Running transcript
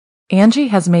Angie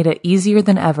has made it easier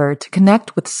than ever to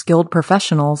connect with skilled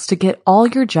professionals to get all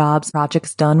your jobs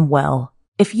projects done well.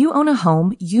 If you own a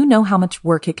home, you know how much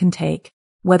work it can take,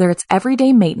 whether it's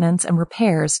everyday maintenance and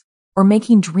repairs or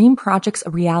making dream projects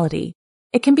a reality.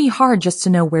 It can be hard just to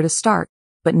know where to start,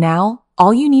 but now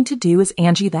all you need to do is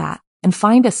Angie that and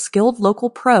find a skilled local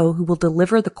pro who will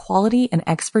deliver the quality and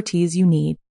expertise you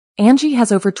need. Angie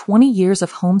has over 20 years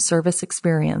of home service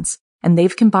experience, and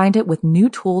they've combined it with new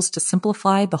tools to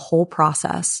simplify the whole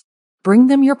process. Bring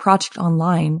them your project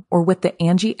online or with the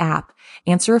Angie app,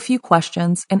 answer a few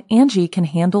questions, and Angie can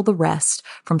handle the rest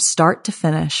from start to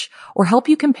finish or help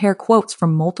you compare quotes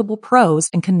from multiple pros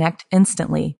and connect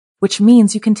instantly, which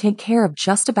means you can take care of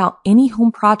just about any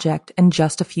home project in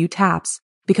just a few taps.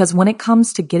 Because when it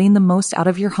comes to getting the most out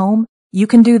of your home, you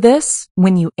can do this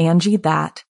when you Angie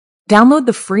that. Download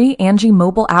the free Angie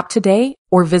mobile app today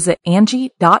or visit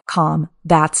Angie.com.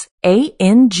 That's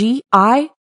ANGI.com.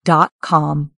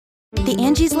 The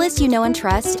Angie's List you know and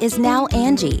trust is now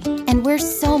Angie, and we're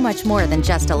so much more than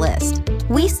just a list.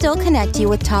 We still connect you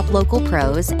with top local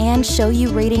pros and show you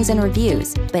ratings and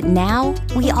reviews, but now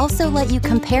we also let you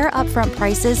compare upfront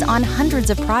prices on hundreds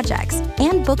of projects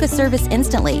and book a service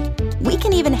instantly. We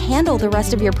can even handle the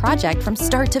rest of your project from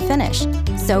start to finish.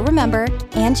 So remember,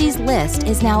 Angie's List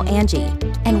is now Angie,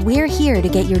 and we're here to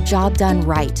get your job done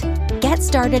right. Get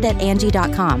started at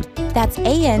Angie.com. That's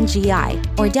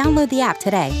ANGI, or download the app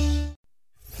today.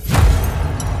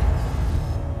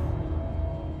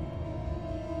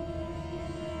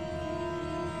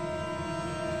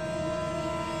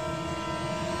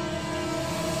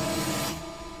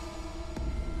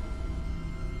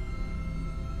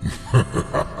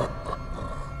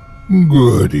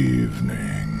 Good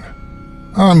evening.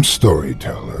 I'm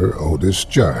storyteller Otis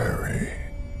Gyrie,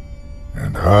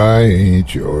 and I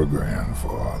ain't your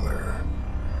grandfather.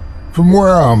 From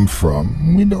where I'm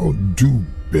from, we don't do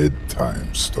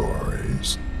bedtime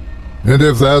stories. And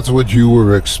if that's what you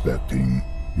were expecting,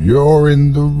 you're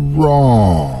in the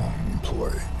wrong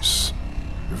place.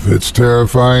 If it's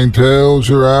terrifying tales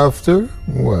you're after,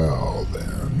 well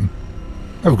then,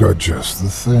 I've got just the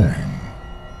thing.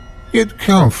 Get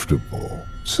comfortable,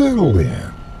 settle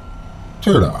in,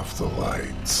 turn off the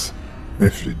lights,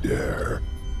 if you dare.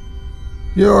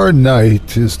 Your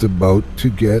night is about to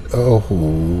get a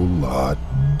whole lot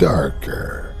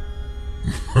darker.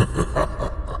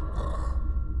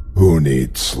 Who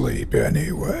needs sleep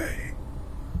anyway?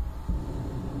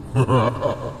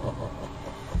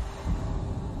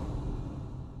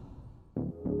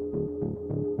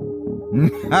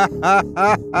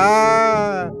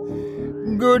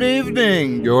 Good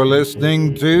evening. You're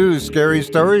listening to Scary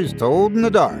Stories Told in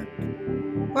the Dark.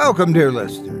 Welcome, dear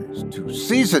listeners, to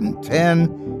Season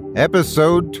 10,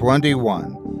 Episode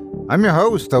 21. I'm your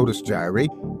host, Otis Gyrie,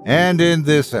 and in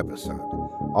this episode,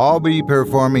 I'll be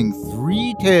performing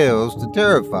 3 tales to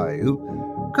terrify you,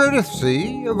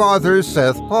 courtesy of author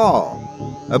Seth Paul,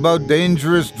 about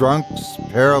dangerous drunks,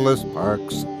 perilous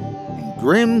parks, and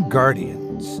grim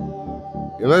guardians.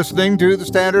 You're listening to the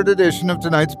standard edition of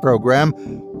tonight's program,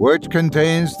 which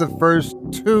contains the first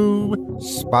 2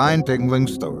 spine-tingling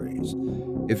stories.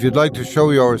 If you'd like to show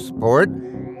your support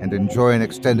and enjoy an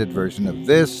extended version of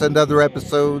this and other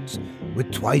episodes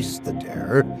with twice the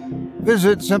terror,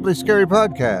 visit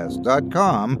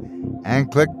simplyscarypodcast.com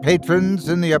and click Patrons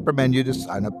in the upper menu to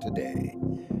sign up today.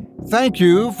 Thank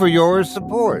you for your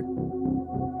support.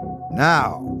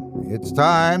 Now, it's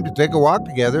time to take a walk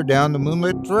together down the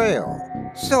moonlit trail.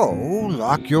 So,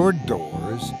 lock your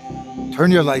doors,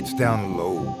 turn your lights down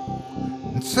low,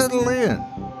 and settle in.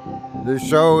 The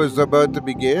show is about to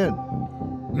begin.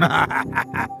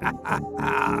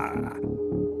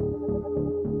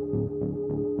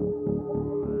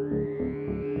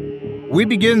 We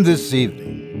begin this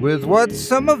evening with what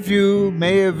some of you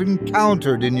may have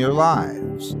encountered in your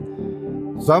lives.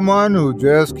 Someone who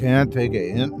just can't take a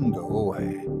hint and go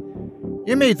away.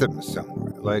 You meet them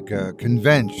somewhere, like a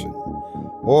convention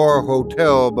or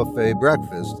hotel buffet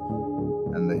breakfast,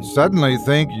 and they suddenly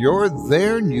think you're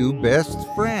their new best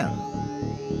friend.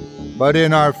 But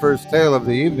in our first tale of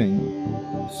the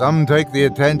evening, some take the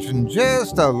attention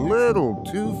just a little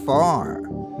too far.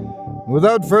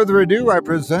 Without further ado, I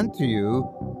present to you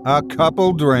A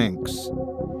Couple Drinks.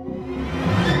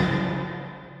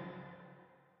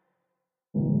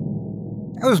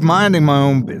 I was minding my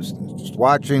own business, just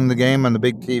watching the game on the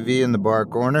big TV in the bar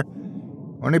corner,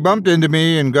 when he bumped into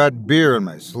me and got beer in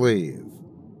my sleeve.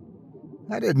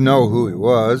 I didn't know who he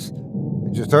was.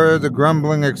 I just heard the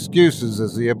grumbling excuses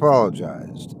as he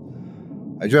apologized.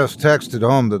 I just texted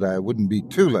home that I wouldn't be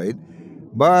too late,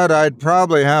 but I'd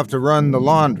probably have to run the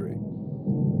laundry.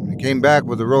 When he came back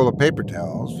with a roll of paper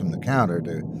towels from the counter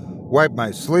to wipe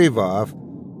my sleeve off,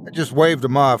 I just waved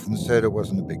him off and said it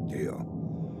wasn't a big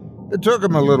deal. It took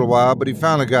him a little while, but he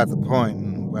finally got the point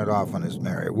and went off on his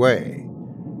merry way.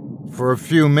 For a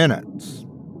few minutes.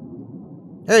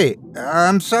 Hey,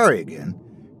 I'm sorry again.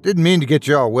 Didn't mean to get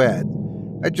you all wet.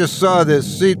 I just saw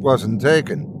this seat wasn't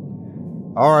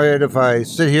taken. All right if I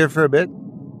sit here for a bit?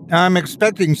 I'm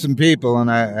expecting some people,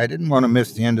 and I didn't want to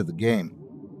miss the end of the game.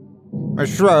 I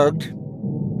shrugged.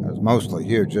 I was mostly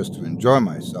here just to enjoy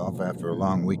myself after a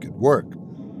long week at work.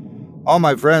 All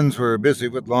my friends were busy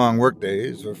with long work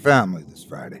days or family this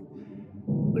Friday.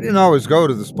 We didn't always go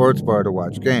to the sports bar to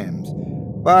watch games,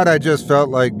 but I just felt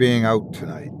like being out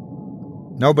tonight.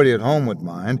 Nobody at home would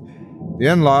mind. The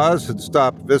in-laws had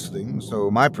stopped visiting, so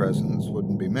my presence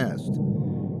wouldn't be missed.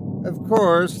 Of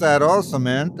course, that also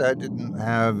meant I didn't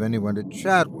have anyone to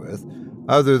chat with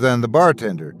other than the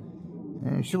bartender.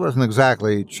 And she wasn't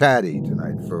exactly chatty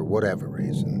tonight for whatever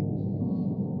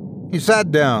reason. He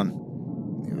sat down.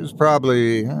 He was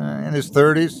probably in his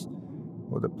 30s,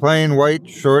 with a plain white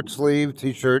short-sleeved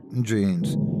t-shirt and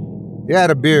jeans. He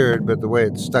had a beard, but the way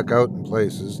it stuck out in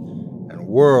places and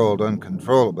whirled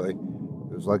uncontrollably,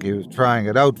 it was like he was trying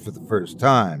it out for the first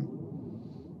time.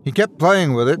 He kept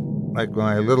playing with it, like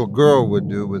my little girl would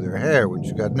do with her hair when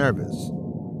she got nervous.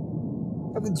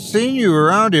 I haven't seen you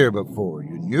around here before,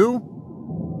 you knew?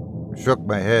 I shook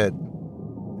my head.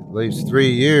 At least 3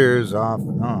 years off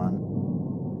and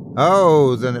on.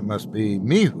 Oh, then it must be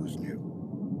me who's new.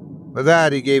 With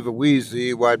that, he gave a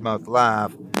wheezy, wide-mouthed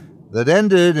laugh that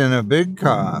ended in a big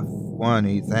cough, one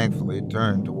he thankfully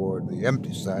turned toward the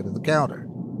empty side of the counter.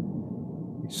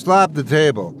 He slapped the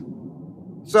table.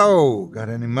 So, got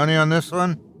any money on this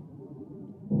one?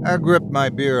 I gripped my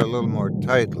beer a little more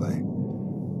tightly.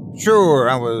 Sure,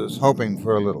 I was hoping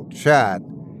for a little chat,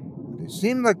 but he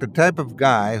seemed like the type of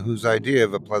guy whose idea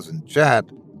of a pleasant chat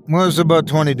was about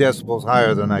 20 decibels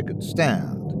higher than I could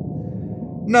stand.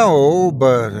 No,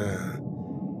 but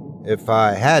if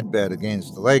I had bet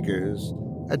against the Lakers,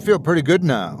 I'd feel pretty good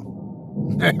now.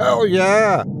 Hell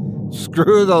yeah!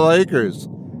 Screw the Lakers.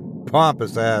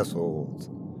 Pompous assholes.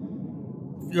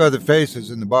 A few other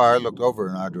faces in the bar looked over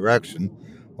in our direction,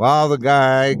 while the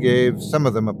guy gave some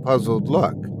of them a puzzled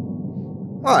look.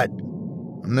 What?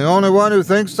 I'm the only one who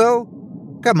thinks so?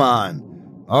 Come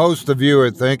on. Most of you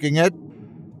are thinking it.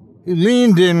 He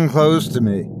leaned in close to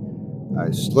me.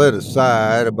 I slid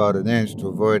aside about an inch to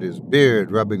avoid his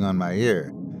beard rubbing on my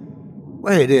ear.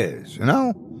 Way it is, you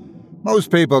know?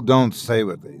 Most people don't say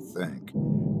what they think.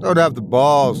 Don't have the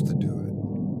balls to do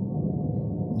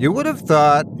it. You would have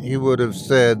thought he would have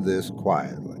said this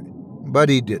quietly, but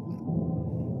he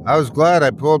didn't. I was glad I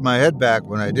pulled my head back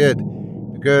when I did,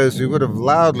 because he would have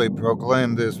loudly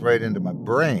proclaimed this right into my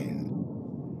brain.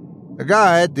 A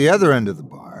guy at the other end of the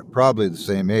bar, probably the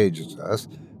same age as us,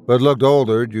 but looked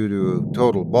older due to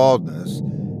total baldness,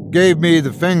 gave me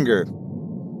the finger.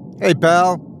 Hey,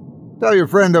 pal, tell your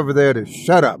friend over there to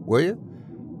shut up, will you?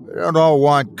 We don't all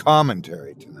want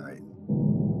commentary tonight.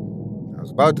 I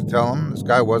was about to tell him this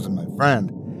guy wasn't my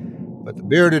friend, but the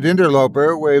bearded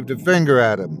interloper waved a finger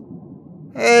at him.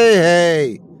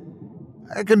 Hey,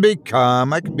 I can be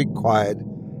calm, I can be quiet.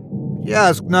 You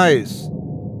ask nice.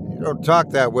 You don't talk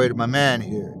that way to my man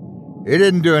here. He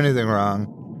didn't do anything wrong.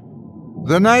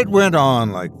 The night went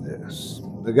on like this.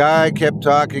 The guy kept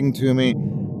talking to me,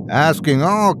 asking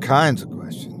all kinds of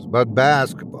questions about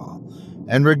basketball,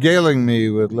 and regaling me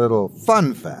with little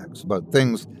fun facts about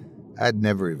things I'd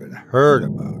never even heard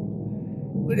about.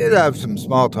 We did have some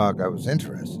small talk I was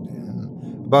interested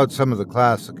in, about some of the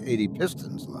classic 80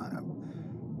 Pistons lineup,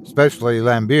 especially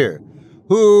Lambier,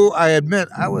 who I admit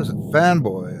I was a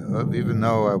fanboy of, even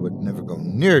though I would never go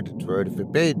near Detroit if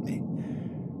it paid me.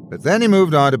 But then he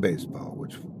moved on to baseball,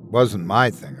 which wasn't my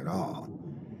thing at all.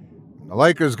 When the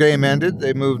Lakers game ended,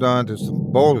 they moved on to some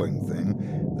bowling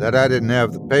thing that I didn't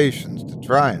have the patience to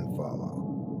try and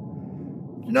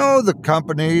follow. You know, the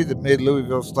company that made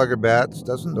Louisville Slugger bats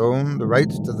doesn't own the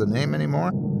rights to the name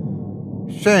anymore?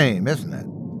 Shame, isn't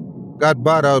it? Got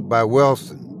bought out by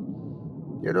Wilson.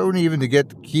 You don't even get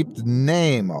to keep the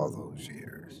name all those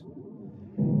years.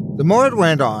 The more it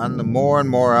went on, the more and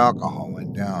more alcohol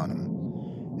went down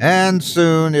him, and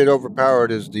soon it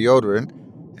overpowered his deodorant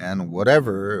and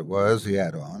whatever it was he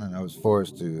had on, and I was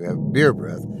forced to have beer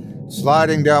breath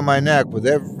sliding down my neck with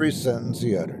every sentence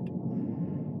he uttered.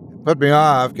 It put me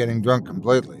off getting drunk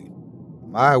completely.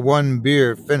 My one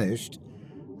beer finished.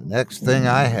 The next thing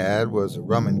I had was a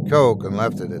rum and coke and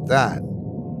left it at that.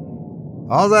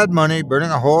 All that money burning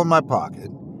a hole in my pocket,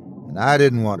 and I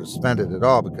didn't want to spend it at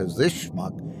all because this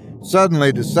schmuck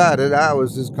suddenly decided I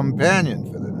was his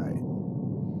companion for the night.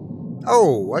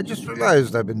 Oh, I just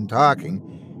realized I've been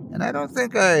talking, and I don't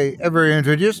think I ever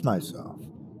introduced myself.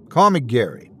 Call me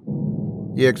Gary.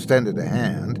 He extended a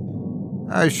hand.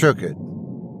 I shook it.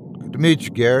 Good to meet you,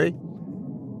 Gary.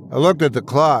 I looked at the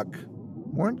clock.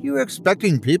 Weren't you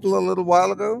expecting people a little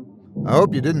while ago? I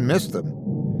hope you didn't miss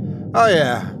them. Oh,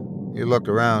 yeah. He looked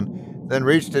around, then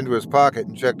reached into his pocket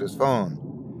and checked his phone.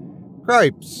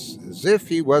 Cripes, as if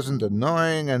he wasn't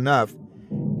annoying enough,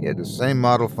 he had the same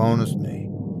model phone as me.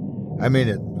 I mean,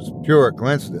 it was pure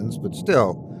coincidence, but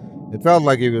still, it felt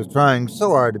like he was trying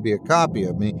so hard to be a copy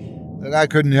of me that I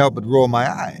couldn't help but roll my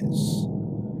eyes.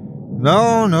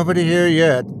 No, nobody here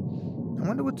yet. I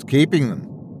wonder what's keeping them.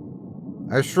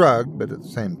 I shrugged, but at the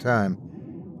same time,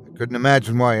 I couldn't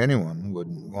imagine why anyone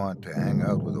wouldn't want to hang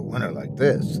out with a winner like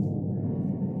this.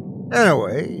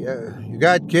 Anyway, you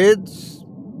got kids?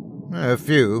 A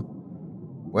few.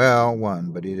 Well,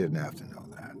 one, but he didn't have to know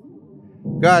that.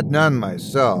 Got none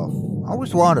myself.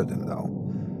 Always wanted them, though.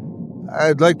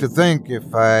 I'd like to think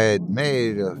if I'd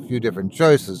made a few different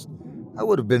choices, I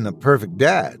would have been the perfect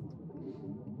dad.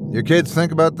 Your kids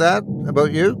think about that?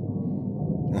 About you?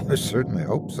 Well, I certainly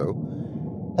hope so.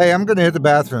 Hey, I'm going to hit the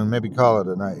bathroom, maybe call it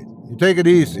a night. You take it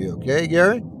easy, okay,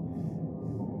 Gary?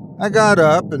 I got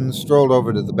up and strolled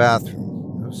over to the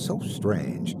bathroom. It was so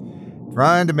strange,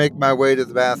 trying to make my way to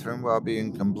the bathroom while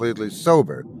being completely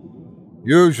sober.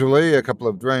 Usually, a couple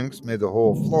of drinks made the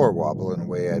whole floor wobble in a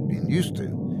way I'd been used to.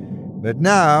 But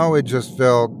now it just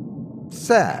felt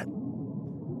sad.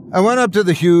 I went up to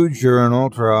the huge urinal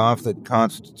trough that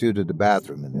constituted a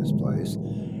bathroom in this place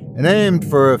and aimed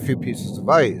for a few pieces of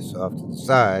ice off to the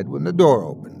side when the door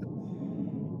opened.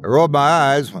 I rolled my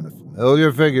eyes when a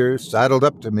familiar figure sidled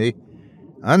up to me,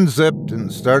 unzipped,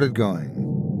 and started going.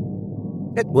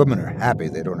 Bet women are happy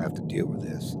they don't have to deal with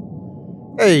this.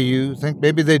 Hey, you think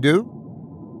maybe they do?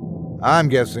 I'm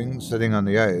guessing sitting on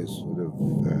the ice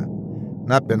would have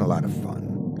not been a lot of fun.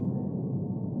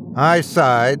 I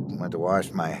sighed, went to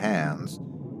wash my hands,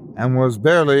 and was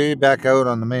barely back out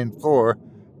on the main floor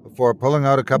before pulling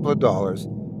out a couple of dollars,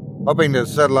 hoping to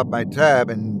settle up my tab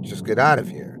and just get out of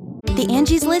here. The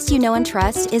Angie's List you know and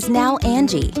trust is now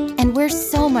Angie, and we're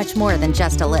so much more than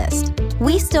just a list.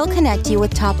 We still connect you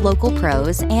with top local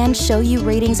pros and show you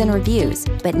ratings and reviews,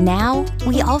 but now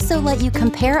we also let you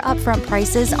compare upfront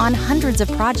prices on hundreds of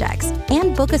projects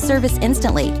and book a service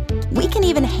instantly. We can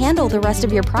even handle the rest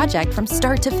of your project from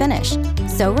start to finish.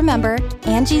 So remember,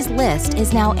 Angie's List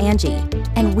is now Angie,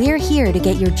 and we're here to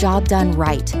get your job done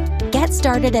right. Get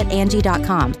started at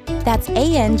Angie.com. That's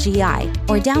ANGI,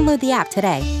 or download the app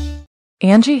today.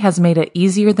 Angie has made it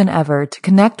easier than ever to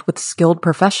connect with skilled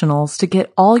professionals to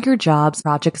get all your jobs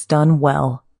projects done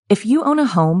well. If you own a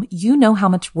home, you know how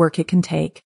much work it can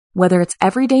take, whether it's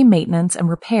everyday maintenance and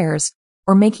repairs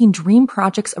or making dream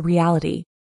projects a reality.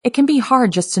 It can be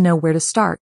hard just to know where to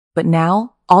start, but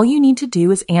now all you need to do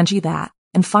is Angie that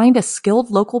and find a skilled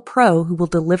local pro who will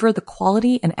deliver the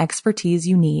quality and expertise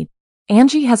you need.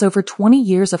 Angie has over 20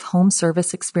 years of home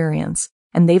service experience,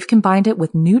 and they've combined it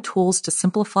with new tools to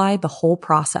simplify the whole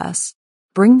process.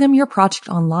 Bring them your project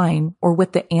online or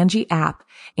with the Angie app,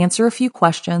 answer a few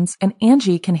questions, and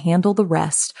Angie can handle the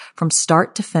rest from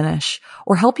start to finish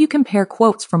or help you compare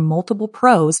quotes from multiple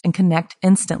pros and connect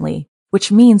instantly,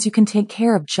 which means you can take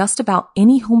care of just about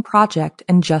any home project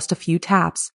in just a few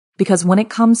taps. Because when it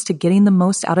comes to getting the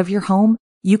most out of your home,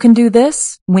 you can do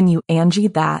this when you Angie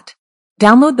that.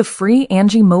 Download the free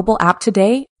Angie mobile app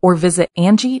today or visit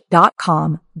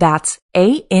Angie.com. That's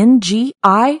ANGI.com.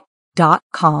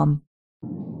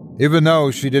 Even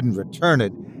though she didn't return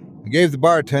it, I gave the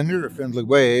bartender a friendly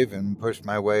wave and pushed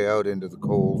my way out into the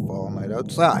cold fall night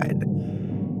outside.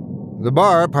 The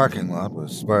bar parking lot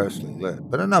was sparsely lit,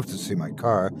 but enough to see my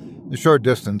car the short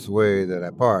distance away that I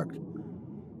parked.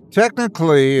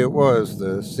 Technically, it was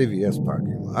the CVS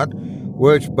parking lot,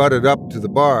 which butted up to the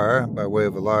bar by way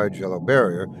of a large yellow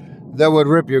barrier that would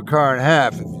rip your car in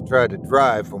half if you tried to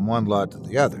drive from one lot to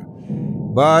the other.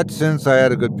 But since I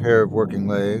had a good pair of working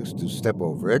legs to step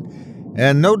over it,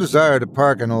 and no desire to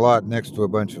park in a lot next to a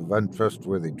bunch of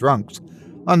untrustworthy drunks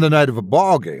on the night of a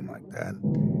ball game like that,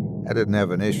 I didn't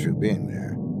have an issue being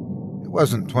there. It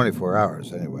wasn't 24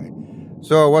 hours anyway,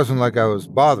 so it wasn't like I was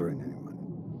bothering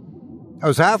anyone. I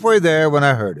was halfway there when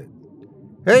I heard it.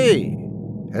 Hey!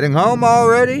 Heading home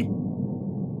already?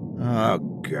 Oh,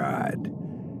 God.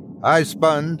 I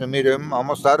spun to meet him,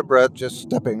 almost out of breath, just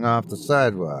stepping off the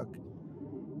sidewalk.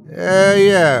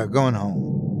 Yeah, going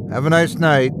home. Have a nice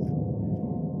night.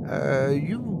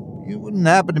 You wouldn't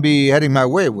happen to be heading my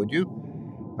way, would you?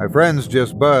 My friends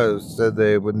just buzzed, said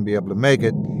they wouldn't be able to make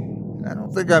it, and I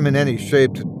don't think I'm in any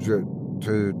shape to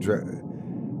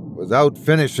Without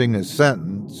finishing his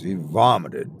sentence, he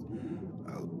vomited.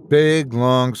 A big,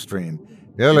 long stream,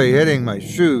 nearly hitting my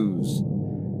shoes.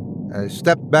 I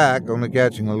stepped back, only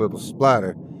catching a little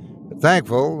splatter, but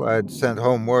thankful I'd sent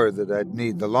home word that I'd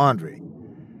need the laundry.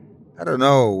 I don't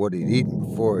know what he'd eaten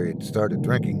before he'd started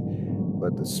drinking,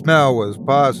 but the smell was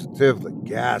positively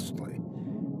ghastly,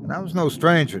 and I was no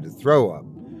stranger to throw up.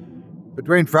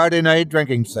 Between Friday night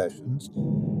drinking sessions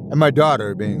and my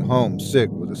daughter being home sick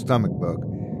with a stomach bug,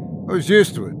 I was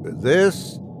used to it, but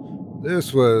this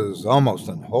was almost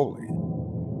unholy.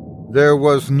 There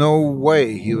was no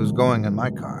way he was going in my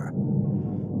car.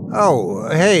 Oh,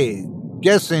 hey,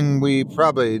 guessing we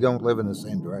probably don't live in the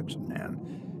same direction,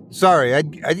 man. Sorry,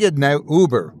 I'd get an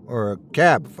Uber or a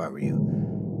cab if I were you.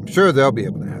 I'm sure they'll be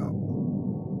able to help.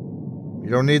 You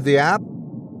don't need the app?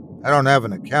 I don't have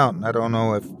an account, and I don't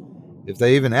know if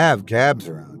they even have cabs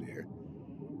around here.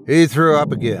 He threw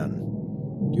up again.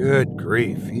 Good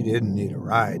grief, he didn't need a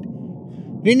ride.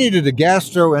 He needed a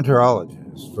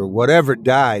gastroenterologist for whatever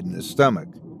died in his stomach.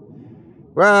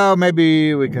 Well,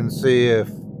 maybe we can see if...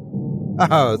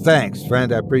 Oh, thanks,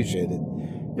 friend, I appreciate it.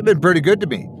 You've been pretty good to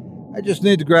me. I just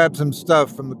need to grab some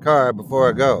stuff from the car before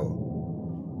I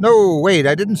go. No, wait,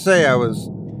 I didn't say I was...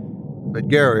 But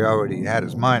Gary already had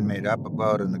his mind made up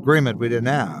about an agreement we didn't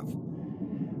have.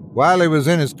 While he was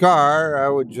in his car, I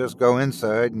would just go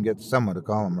inside and get someone to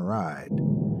call him a ride.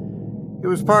 He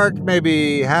was parked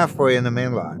maybe halfway in the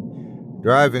main lot,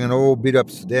 driving an old beat-up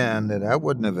sedan that I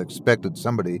wouldn't have expected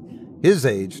somebody his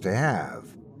age to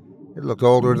have. It looked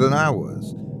older than I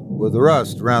was, with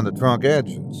rust around the trunk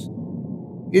edges.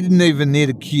 He didn't even need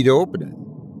a key to open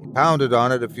it. He pounded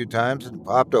on it a few times and it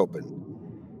popped open.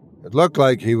 It looked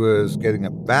like he was getting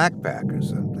a backpack or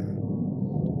something.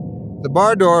 The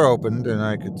bar door opened, and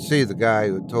I could see the guy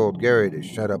who had told Gary to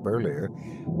shut up earlier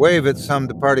wave at some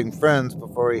departing friends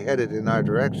before he headed in our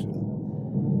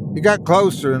direction. He got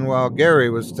closer, and while Gary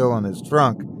was still in his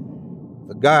trunk,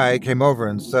 the guy came over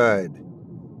and sighed.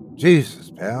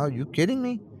 Jesus, pal, you kidding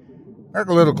me? Park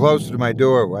a little closer to my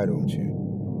door, why don't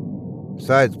you?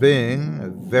 Besides being a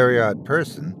very odd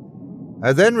person,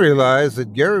 I then realized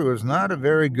that Gary was not a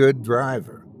very good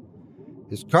driver.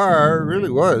 His car really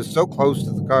was so close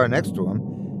to the car next to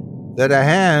him that a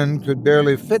hand could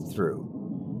barely fit through.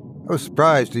 I was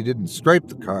surprised he didn't scrape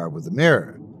the car with the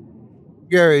mirror.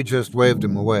 Gary just waved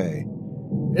him away.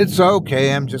 It's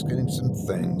okay, I'm just getting some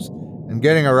things and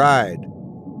getting a ride.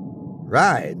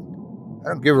 Ride? I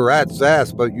don't give a rat's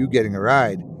ass about you getting a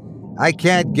ride. I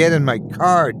can't get in my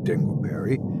car,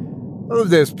 Dingleberry. Move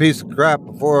this piece of crap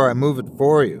before I move it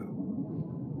for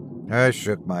you. I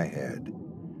shook my head.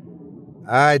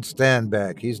 I'd stand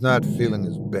back. He's not feeling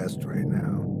his best right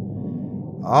now.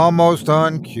 Almost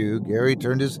on cue, Gary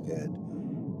turned his head,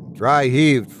 dry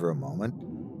heaved for a moment,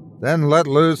 then let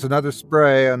loose another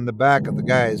spray on the back of the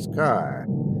guy's car.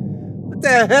 What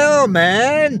the hell,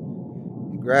 man?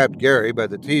 He grabbed Gary by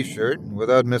the t-shirt and,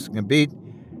 without missing a beat,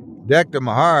 decked him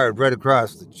hard right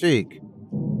across the cheek.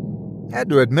 Had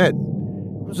to admit,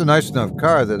 it was a nice enough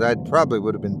car that I probably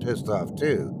would have been pissed off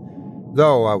too,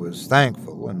 though I was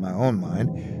thankful in my own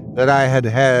mind that I had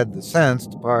had the sense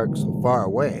to park so far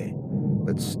away.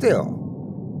 But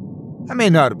still, I may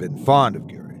not have been fond of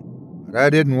Gary, but I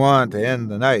didn't want to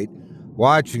end the night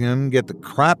watching him get the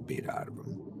crap beat out of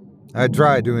him. I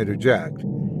tried to interject.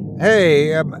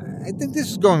 Hey, I think this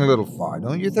is going a little far,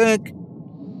 don't you think?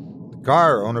 The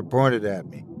car owner pointed at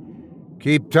me.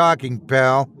 Keep talking,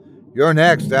 pal. You're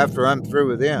next after I'm through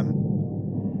with him.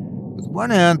 With one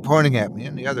hand pointing at me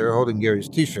and the other holding Gary's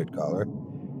t-shirt collar,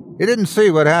 he didn't see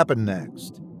what happened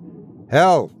next.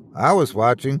 Hell, I was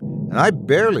watching, and I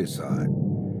barely saw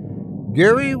it.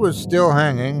 Gary was still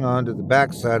hanging onto the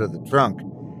backside of the trunk,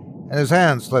 and his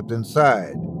hand slipped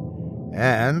inside.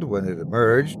 And when it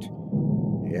emerged,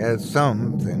 he had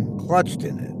something clutched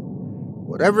in it.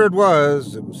 Whatever it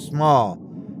was small,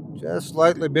 just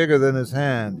slightly bigger than his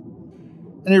hand,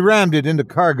 and he rammed it into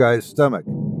Car Guy's stomach.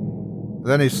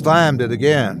 Then he slammed it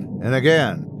again, and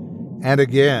again, and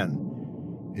again.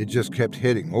 It just kept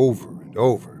hitting over and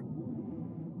over.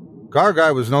 Car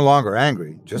Guy was no longer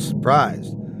angry, just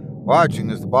surprised, watching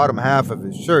as the bottom half of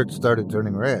his shirt started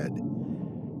turning red.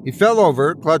 He fell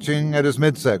over, clutching at his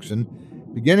midsection,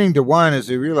 beginning to whine as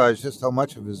he realized just how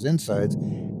much of his insides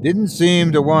didn't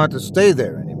seem to want to stay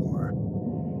there anymore.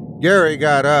 Gary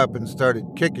got up and started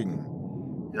kicking him.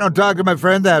 You don't talk to my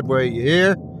friend that way, you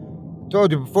hear? I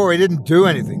told you before he didn't do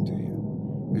anything to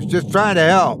you. He was just trying to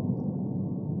help.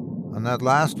 On that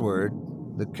last word,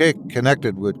 the kick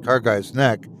connected with Car Guy's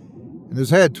neck, and his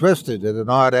head twisted at an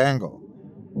odd angle.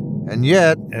 And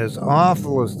yet, as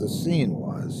awful as the scene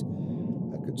was,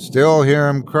 I could still hear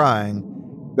him crying,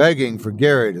 begging for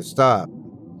Gary to stop.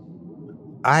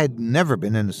 I'd never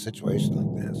been in a situation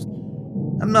like this.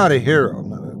 I'm not a hero, I'm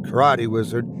not a karate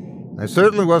wizard, and I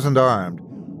certainly wasn't armed,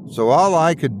 so all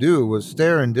I could do was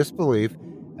stare in disbelief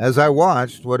as I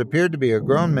watched what appeared to be a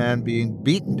grown man being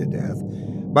beaten to death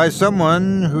by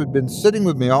someone who'd been sitting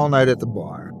with me all night at the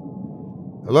bar.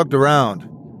 I looked around.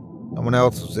 No one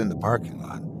else was in the parking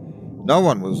lot. No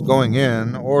one was going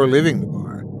in or leaving the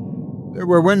bar. There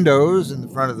were windows in the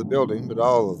front of the building, but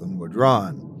all of them were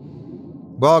drawn.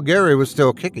 While Gary was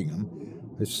still kicking him,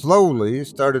 I slowly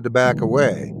started to back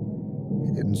away.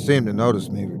 He didn't seem to notice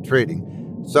me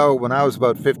retreating, so when I was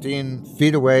about 15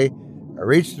 feet away, I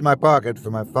reached in my pocket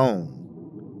for my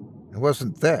phone. It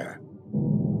wasn't there.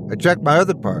 I checked my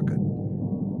other pocket.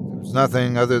 There was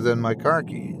nothing other than my car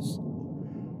keys.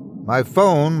 My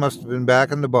phone must have been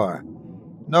back in the bar.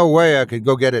 No way I could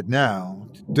go get it now.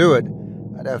 To do it,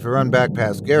 I'd have to run back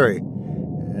past Gary,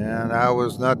 and I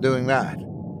was not doing that.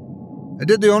 I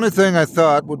did the only thing I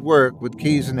thought would work with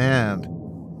keys in hand.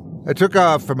 I took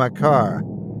off for my car.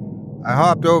 I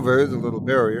hopped over the little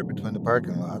barrier between the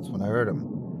parking lots when I heard him.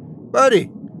 "Buddy,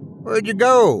 where'd you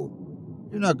go?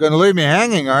 You're not going to leave me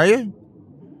hanging, are you?"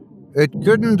 It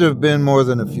couldn't have been more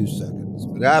than a few seconds,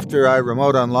 but after I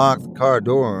remote unlocked the car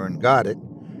door and got it,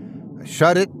 I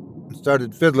shut it and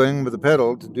started fiddling with the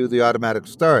pedal to do the automatic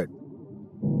start.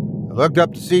 I looked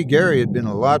up to see Gary had been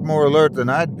a lot more alert than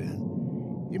I'd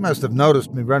been. He must have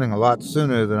noticed me running a lot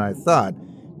sooner than I thought,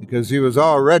 because he was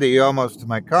already almost to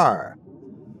my car.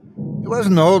 He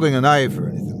wasn't holding a knife or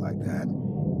anything like that.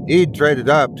 He'd traded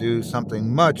up to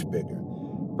something much bigger,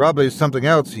 probably something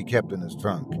else he kept in his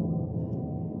trunk.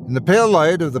 In the pale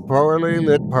light of the poorly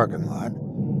lit parking lot,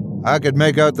 I could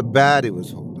make out the bat he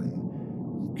was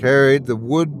holding. It carried the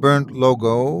wood-burnt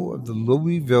logo of the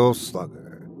Louisville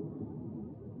Slugger.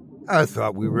 "I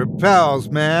thought we were pals,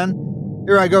 man.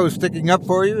 Here I go sticking up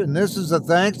for you, and this is the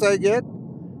thanks I get?"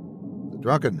 The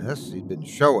drunkenness he'd been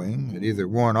showing had either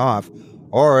worn off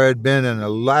or had been an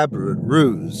elaborate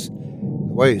ruse.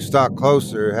 The way he stalked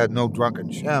closer had no drunken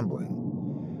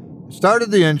shambling. I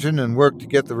started the engine and worked to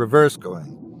get the reverse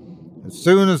going. As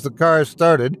soon as the car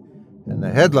started and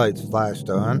the headlights flashed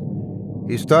on,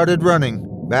 he started running,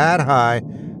 bat high,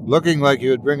 looking like he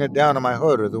would bring it down on my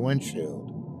hood or the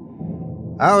windshield.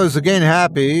 I was again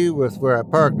happy with where I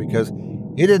parked because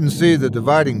he didn't see the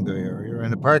dividing barrier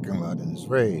in the parking lot in his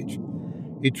rage.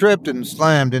 He tripped and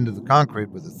slammed into the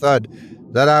concrete with a thud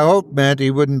that I hoped meant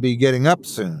he wouldn't be getting up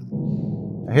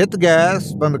soon. I hit the gas,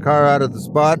 spun the car out of the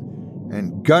spot,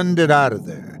 and gunned it out of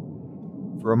there.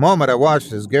 For a moment I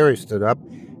watched as Gary stood up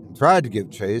and tried to give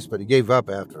chase, but he gave up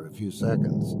after a few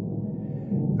seconds.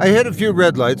 I hit a few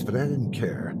red lights, but I didn't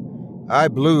care. I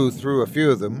blew through a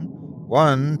few of them,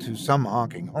 one to some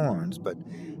honking horns, but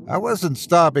I wasn't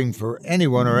stopping for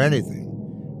anyone or anything,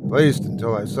 at least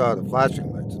until I saw the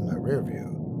flashing lights in my rear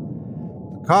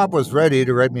view. The cop was ready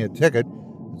to write me a ticket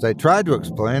as I tried to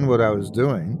explain what I was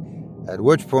doing, at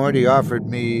which point he offered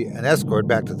me an escort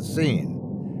back to the scene.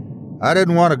 I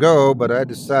didn't want to go, but I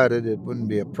decided it wouldn't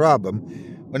be a problem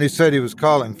when he said he was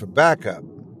calling for backup.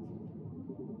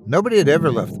 Nobody had ever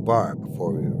left the bar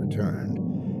before we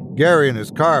returned. Gary and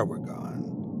his car were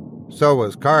gone. So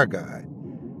was Car Guy.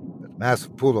 But the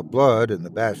massive pool of blood in the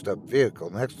bashed-up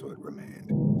vehicle next to it remained.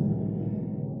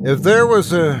 If there was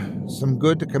some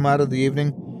good to come out of the evening,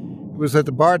 it was that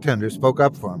the bartender spoke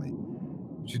up for me.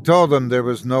 She told him there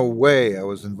was no way I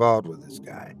was involved with this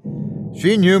guy.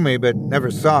 She knew me but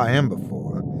never saw him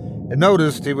before, and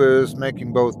noticed he was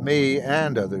making both me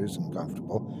and others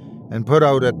uncomfortable and put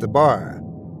out at the bar.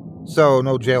 So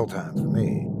no jail time for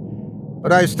me.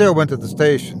 But I still went to the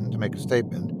station to make a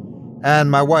statement,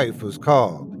 and my wife was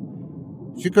called.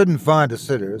 She couldn't find a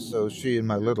sitter, so she and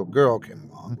my little girl came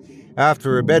along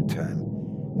after her bedtime,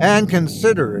 and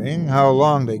considering how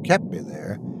long they kept me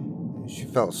there, she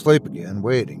fell asleep again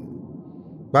waiting.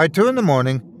 By 2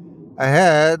 a.m, I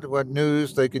had what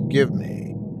news they could give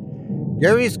me.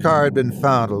 Gary's car had been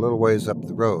found a little ways up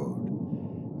the road.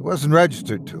 It wasn't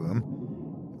registered to him.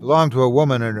 It belonged to a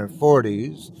woman in her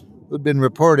 40s who'd been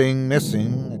reporting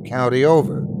missing a county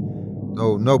over,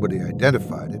 though nobody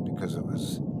identified it because it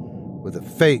was with a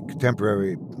fake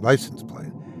temporary license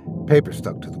plate, paper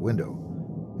stuck to the window,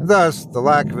 and thus the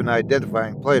lack of an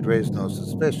identifying plate raised no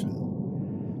suspicion.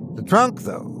 The trunk,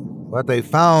 though, what they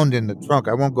found in the trunk,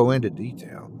 I won't go into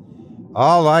detail.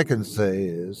 All I can say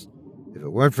is, if it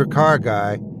weren't for Car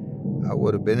Guy, I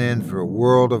would have been in for a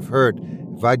world of hurt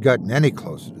if I'd gotten any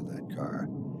closer to that car.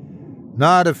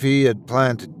 Not if he had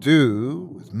planned to do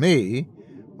with me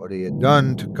what he had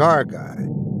done to Car Guy.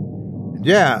 And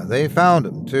yeah, they found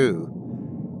him, too.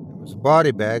 There was a body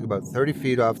bag about 30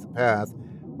 feet off the path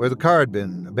where the car had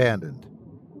been abandoned.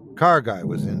 The car guy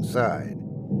was inside.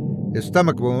 His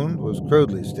stomach wound was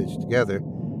crudely stitched together,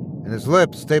 and his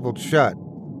lips stapled shut.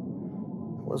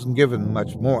 I wasn't given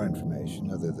much more information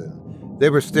other than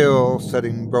they were still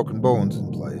setting broken bones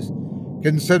in place,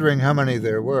 considering how many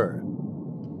there were.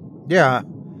 Yeah,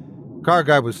 car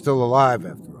guy was still alive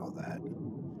after all that.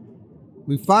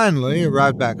 We finally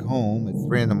arrived back home at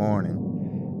 3 a.m.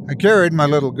 I carried my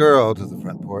little girl to the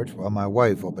front porch while my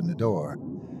wife opened the door.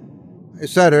 I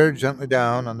set her gently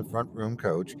down on the front room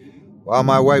couch while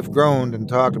my wife groaned and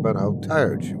talked about how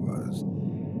tired she was,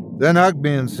 then hugged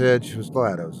me and said she was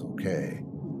glad I was okay.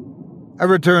 I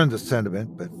returned the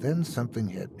sentiment, but then something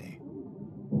hit me.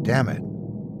 Damn it.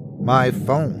 My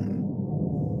phone.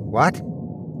 What?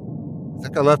 I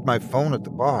think I left my phone at the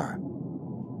bar.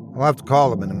 I'll have to call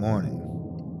them in the morning.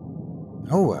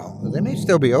 Oh well, they may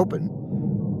still be open.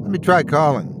 Let me try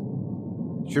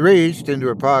calling. She reached into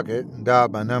her pocket and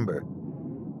dialed my number.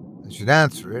 I should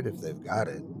answer it if they've got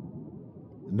it.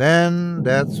 And then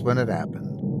that's when it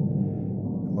happened.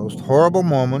 The most horrible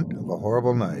moment of a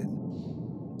horrible night.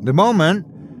 The moment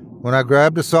when I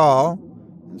grabbed us all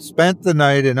and spent the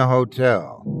night in a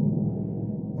hotel.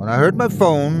 When I heard my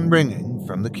phone ringing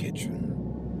from the kitchen.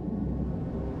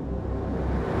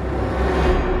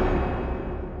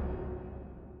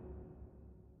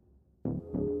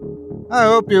 I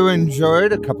hope you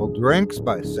enjoyed A Couple Drinks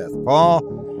by Seth Paul,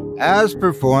 as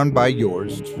performed by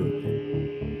yours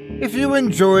truly. If you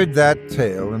enjoyed that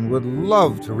tale and would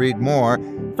love to read more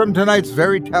from tonight's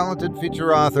very talented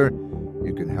feature author,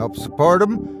 you can help support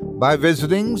him by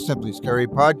visiting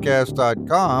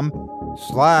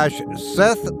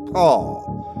simplyscarypodcast.com/Seth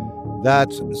Paul.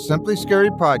 That's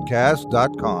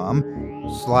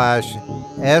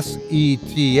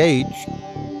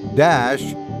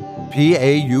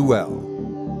simplyscarypodcast.com/SETH-PAUL.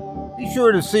 Be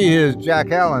sure to see his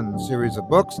Jack Allen series of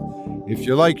books if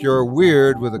you like your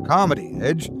weird with a comedy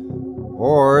edge,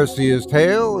 or see his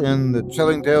tale in the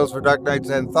Chilling Tales for Dark Nights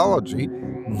Anthology,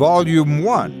 Volume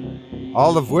 1,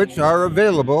 all of which are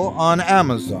available on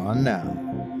Amazon now.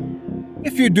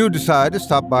 If you do decide to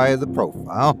stop by the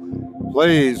profile,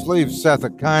 please leave Seth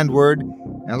a kind word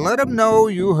and let him know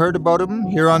you heard about him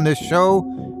here on this show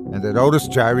and that Otis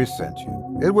Gyrie sent you.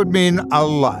 It would mean a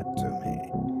lot to me.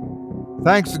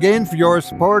 Thanks again for your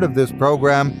support of this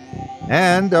program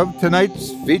and of tonight's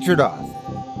featured author.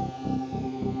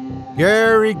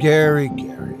 Gary,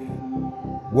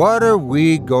 what are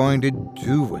we going to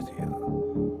do with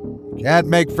you? You can't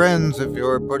make friends if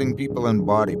you're putting people in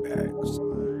body bags.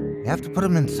 You have to put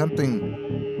them in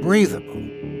something breathable.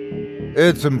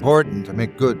 It's important to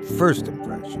make good first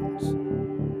impressions.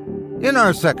 In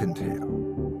our second tale,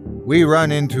 we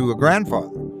run into a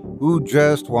grandfather who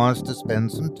just wants to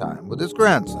spend some time with his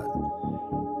grandson.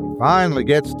 He finally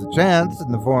gets the chance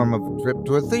in the form of a trip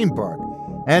to a theme park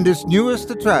and its newest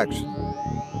attraction.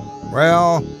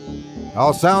 Well,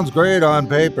 all sounds great on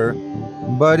paper,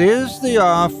 but is the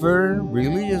offer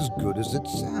really as good as it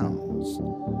sounds?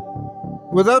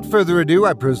 Without further ado,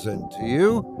 I present to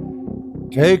you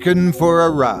Taken for a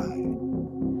Ride.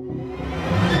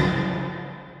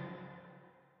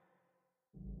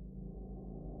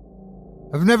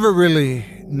 I've never really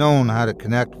known how to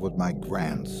connect with my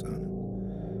grandson.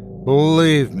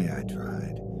 Believe me, I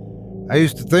tried. I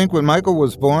used to think when Michael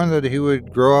was born that he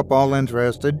would grow up all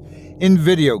interested in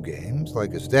video games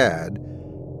like his dad,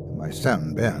 my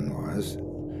son Ben was.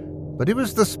 But he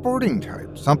was the sporting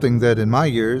type, something that in my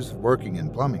years of working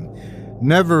in plumbing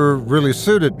never really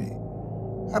suited me.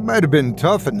 I might have been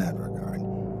tough in that regard,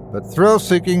 but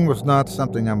thrill-seeking was not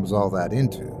something I was all that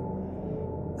into.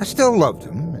 I still loved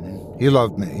him, and he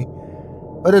loved me,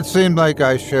 but it seemed like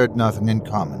I shared nothing in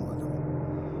common with him.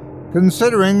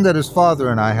 Considering that his father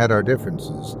and I had our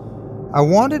differences, I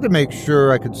wanted to make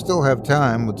sure I could still have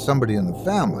time with somebody in the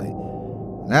family,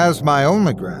 and as my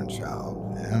only grandchild,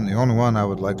 and the only one I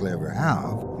would likely ever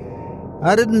have,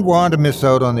 I didn't want to miss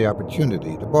out on the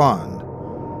opportunity to bond.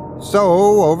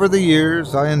 So, over the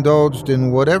years, I indulged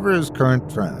in whatever is current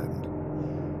trend.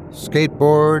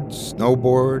 Skateboard,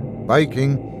 snowboard,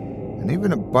 biking, and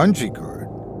even a bungee cord,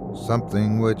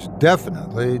 something which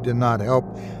definitely did not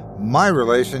help my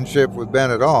relationship with Ben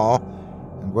at all,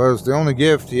 and was the only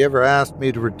gift he ever asked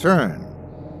me to return.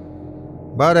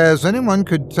 But as anyone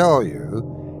could tell you,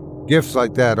 gifts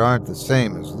like that aren't the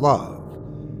same as love.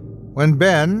 When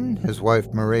Ben, his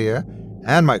wife Maria,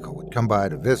 and Michael would come by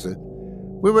to visit,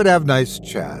 we would have nice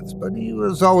chats, but he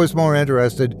was always more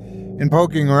interested in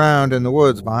poking around in the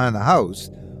woods behind the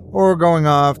house, or going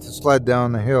off to sled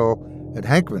down the hill at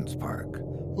Hankman's Park,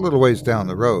 a little ways down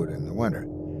the road in the winter.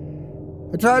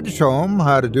 I tried to show him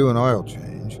how to do an oil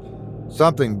change,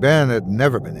 something Ben had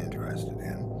never been interested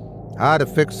in, how to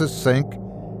fix a sink,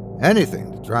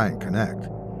 anything to try and connect.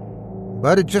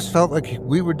 But it just felt like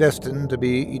we were destined to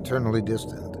be eternally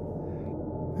distant.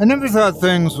 I never thought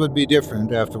things would be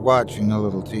different after watching a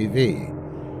little TV.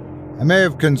 I may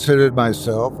have considered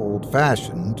myself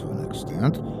old-fashioned to an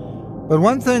extent, but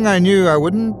one thing I knew I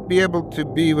wouldn't be able to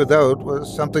be without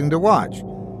was something to watch,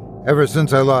 ever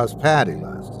since I lost Patty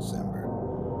last December.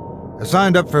 I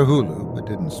signed up for Hulu, but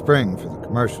didn't spring for the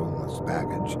commercial-less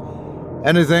package.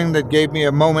 Anything that gave me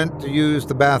a moment to use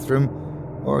the bathroom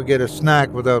or get a snack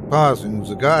without pausing was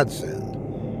a godsend,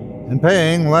 and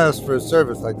paying less for a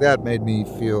service like that made me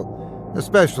feel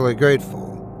especially grateful.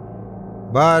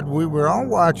 But we were all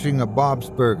watching a Bob's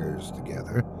Burgers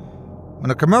together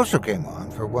when a commercial came on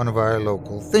for one of our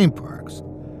local theme parks.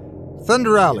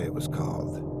 Thunder Alley it was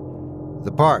called.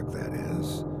 The park, that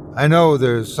is. I know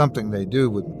there's something they do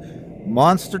with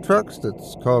monster trucks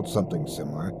that's called something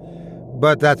similar,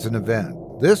 but that's an event.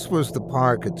 This was the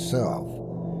park itself.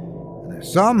 And I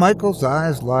saw Michael's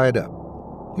eyes light up.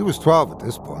 He was 12 at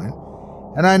this point,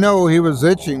 and I know he was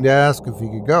itching to ask if he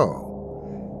could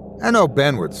go. I know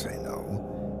Ben would say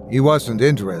no. He wasn't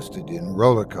interested in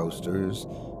roller coasters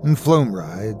and flume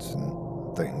rides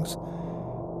and things.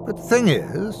 But the thing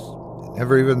is, it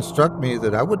never even struck me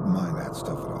that I wouldn't mind that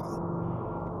stuff at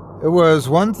all. It was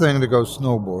one thing to go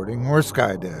snowboarding or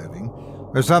skydiving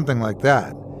or something like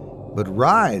that, but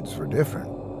rides were different.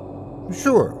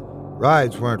 Sure,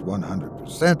 rides weren't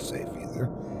 100% safe either.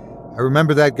 I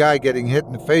remember that guy getting hit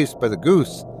in the face by the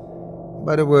goose,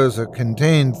 but it was a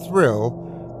contained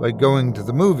thrill like going to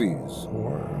the movies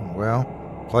or, well,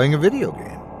 playing a video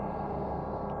game.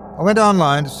 I went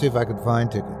online to see if I could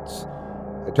find tickets.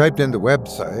 I typed in the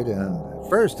website, and at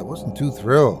first I wasn't too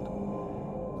thrilled.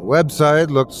 The website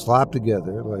looked slapped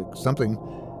together like something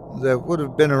that would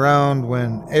have been around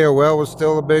when AOL was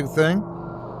still a big thing.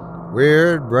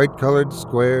 Weird, bright-colored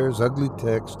squares, ugly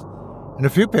text, and a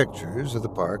few pictures of the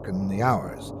park and the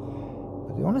hours.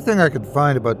 But the only thing I could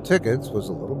find about tickets was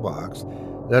a little box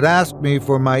that asked me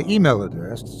for my email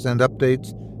address to send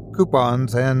updates,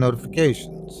 coupons, and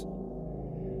notifications.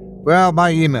 Well, my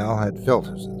email had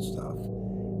filters and stuff.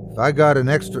 If I got an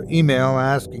extra email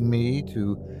asking me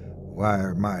to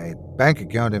wire my bank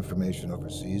account information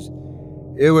overseas,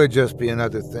 it would just be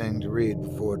another thing to read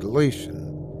before deletion.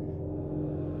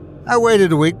 I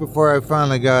waited a week before I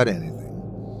finally got anything.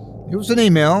 It was an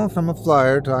email from a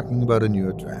flyer talking about a new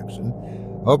attraction,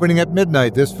 opening at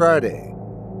midnight this Friday.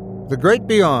 The Great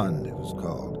Beyond, it was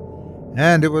called,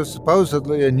 and it was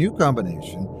supposedly a new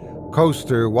combination,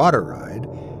 coaster water ride,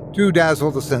 to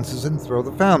dazzle the senses and thrill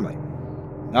the family.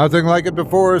 Nothing like it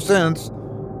before or since.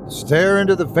 Stare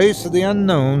into the face of the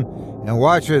unknown and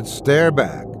watch it stare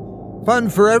back. Fun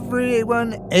for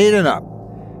everyone 8 and up.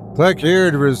 Click here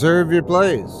to reserve your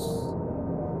place.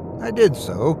 I did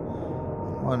so.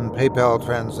 One PayPal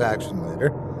transaction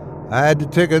later, I had the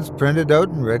tickets printed out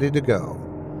and ready to go.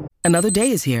 Another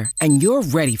day is here, and you're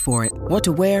ready for it. What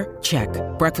to wear? Check.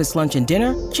 Breakfast, lunch, and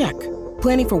dinner? Check.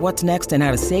 Planning for what's next and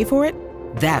how to save for it?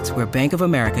 That's where Bank of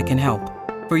America can help.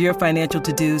 For your financial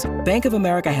to-dos, Bank of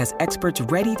America has experts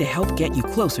ready to help get you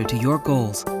closer to your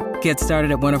goals. Get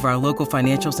started at one of our local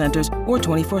financial centers or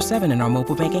 24/7 in our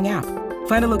mobile banking app.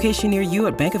 Find a location near you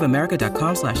at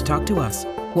bankofamerica.com/talktous.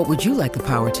 What would you like the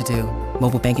power to do?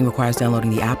 Mobile banking requires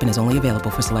downloading the app and is only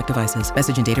available for select devices.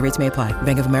 Message and data rates may apply.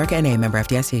 Bank of America N.A., member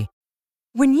FDIC.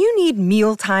 When you need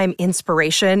mealtime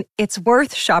inspiration, it's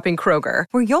worth shopping Kroger,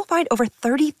 where you'll find over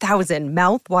 30,000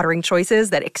 mouth-watering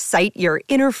choices that excite your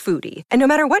inner foodie. And no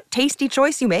matter what tasty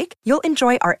choice you make, you'll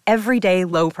enjoy our everyday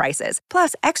low prices,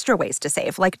 plus extra ways to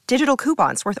save, like digital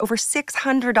coupons worth over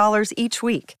 $600 each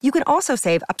week. You can also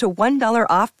save up to $1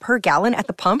 off per gallon at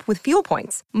the pump with fuel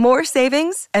points. More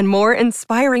savings and more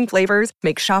inspiring flavors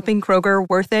make shopping Kroger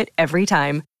worth it every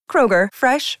time. Kroger,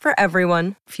 fresh for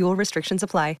everyone. Fuel restrictions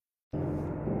apply.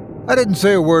 I didn't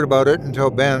say a word about it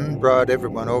until Ben brought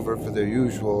everyone over for their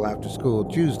usual after-school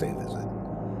Tuesday visit.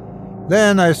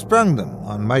 Then I sprung them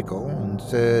on Michael and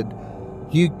said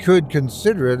he could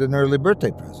consider it an early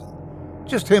birthday present.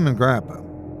 Just him and Grandpa.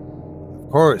 Of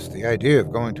course, the idea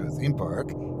of going to a theme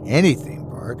park, any theme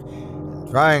park, and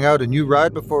trying out a new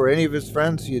ride before any of his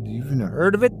friends he had even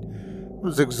heard of it,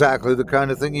 was exactly the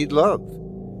kind of thing he'd love.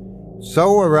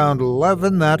 So around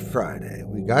 11 that Friday,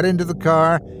 we got into the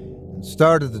car and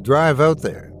started the drive out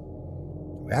there.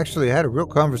 We actually had a real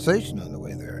conversation on the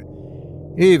way there,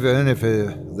 even if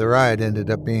the ride ended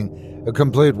up being a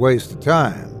complete waste of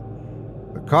time.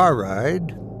 The car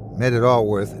ride made it all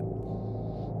worth it.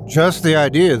 Just the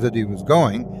idea that he was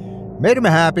going Made him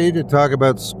happy to talk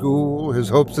about school, his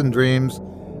hopes and dreams,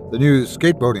 the new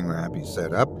skateboarding ramp he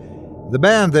set up, the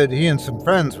band that he and some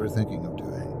friends were thinking of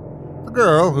doing, the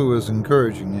girl who was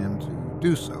encouraging him to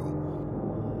do so.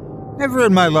 Never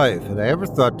in my life had I ever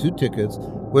thought 2 tickets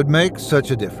would make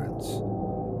such a difference.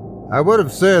 I would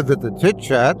have said that the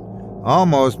chit-chat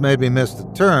almost made me miss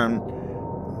the turn,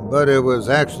 but it was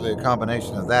actually a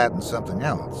combination of that and something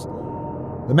else.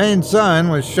 The main sign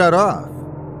was shut off.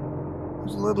 It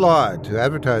was a little odd to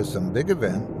advertise some big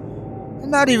event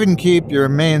and not even keep your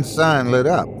main sign lit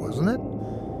up, wasn't it?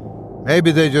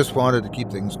 Maybe they just wanted to keep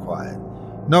things quiet.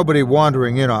 Nobody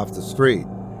wandering in off the street.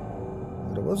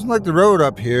 But it wasn't like the road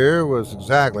up here was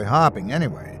exactly hopping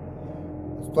anyway.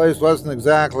 This place wasn't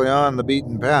exactly on the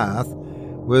beaten path,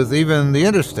 with even the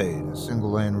interstate a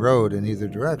single-lane road in either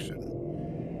direction.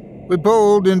 We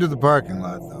pulled into the parking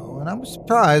lot, though, and I was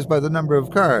surprised by the number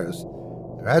of cars.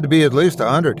 There had to be at least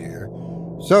 100 here,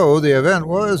 so the event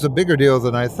was a bigger deal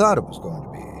than I thought it was going to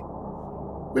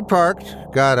be. We parked,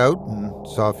 got out, and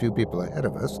saw a few people ahead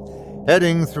of us,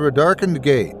 heading through a darkened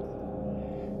gate.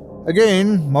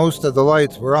 Again, most of the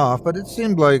lights were off, but it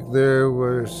seemed like there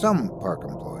were some park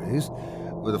employees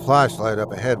with a flashlight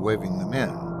up ahead waving them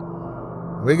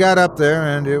in. We got up there,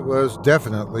 and it was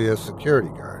definitely a security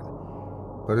guard,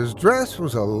 but his dress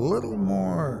was a little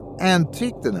more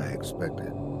antique than I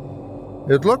expected.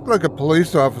 It looked like a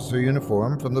police officer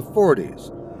uniform from the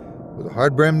 40s, with a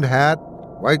hard-brimmed hat,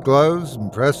 white gloves,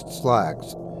 and pressed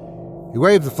slacks. He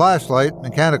waved the flashlight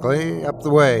mechanically up the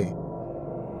way.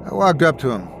 I walked up to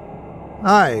him.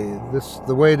 "Hi, this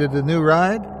the way to the new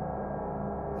ride?"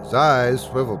 His eyes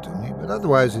swiveled to me, but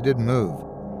otherwise he didn't move.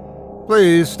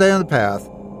 "Please stay on the path.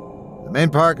 The main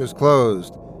park is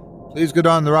closed. Please get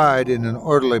on the ride in an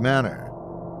orderly manner."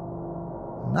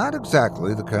 Not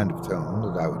exactly the kind of tone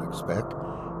that I would expect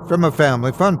from a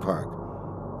family fun park,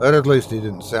 but at least he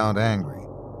didn't sound angry.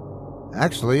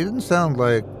 Actually, he didn't sound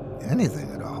like anything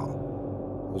at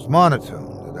all. It was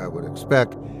monotone that I would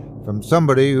expect from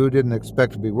somebody who didn't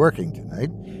expect to be working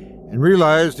tonight and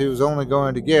realized he was only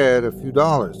going to get a few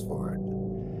dollars for it.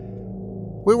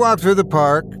 We walked through the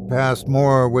park, past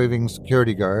more waving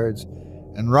security guards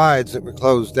and rides that were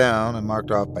closed down and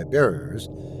marked off by barriers,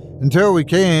 until we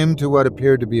came to what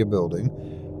appeared to be a building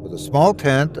with a small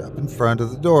tent up in front of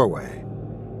the doorway.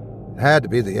 It had to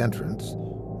be the entrance. It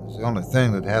was the only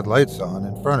thing that had lights on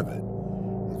in front of it,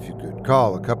 if you could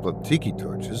call a couple of tiki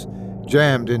torches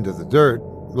jammed into the dirt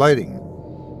lighting.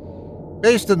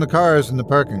 Based on the cars in the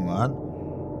parking lot,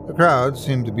 the crowd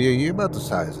seemed to be about the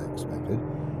size I expected,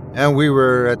 and we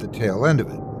were at the tail end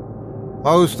of it.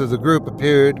 Most of the group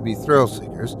appeared to be thrill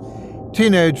seekers,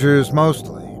 teenagers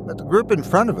mostly, but the group in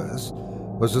front of us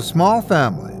was a small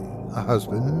family, a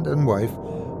husband and wife,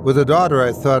 with a daughter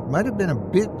I thought might have been a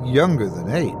bit younger than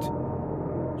 8.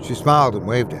 She smiled and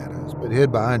waved at us, but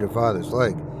hid behind her father's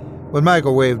leg when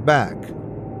Michael waved back.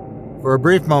 For a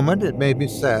brief moment, it made me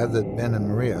sad that Ben and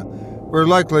Maria were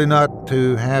likely not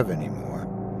to have any more.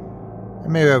 I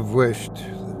may have wished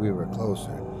that we were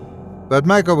closer, but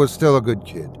Michael was still a good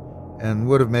kid and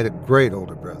would have made a great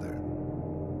older brother.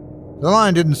 The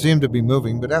line didn't seem to be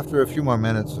moving, but after a few more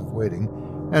minutes of waiting,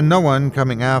 and no one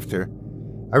coming after,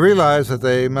 I realized that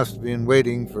they must have been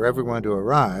waiting for everyone to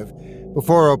arrive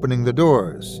before opening the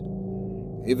doors.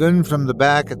 Even from the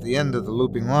back at the end of the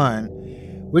looping line,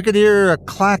 we could hear a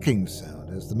clacking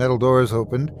sound as the metal doors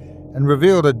opened and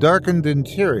revealed a darkened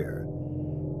interior.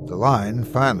 The line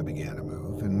finally began to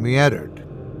move, and we entered.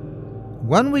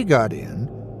 When we got in,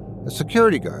 a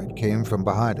security guard came from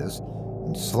behind us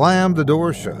and slammed the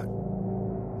door shut.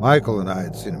 Michael and I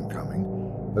had seen him coming,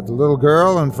 but the little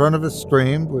girl in front of us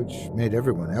screamed, which made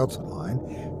everyone else in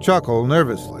line chuckle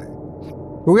nervously.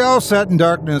 But we all sat in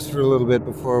darkness for a little bit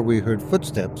before we heard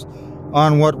footsteps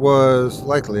on what was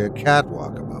likely a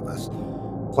catwalk above us,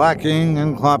 clacking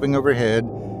and clomping overhead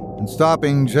and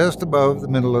stopping just above the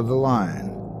middle of the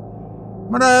line.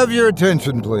 "Might I have your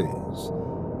attention, please?"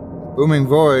 The booming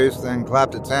voice then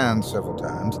clapped its hands several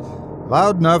times,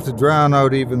 loud enough to drown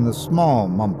out even the small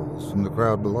mumbles from the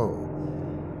crowd below.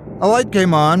 A light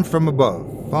came on from above,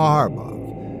 far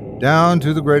above, down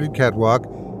to the graded catwalk,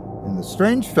 and the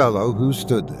strange fellow who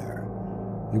stood there.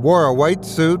 He wore a white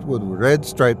suit with red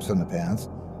stripes on the pants,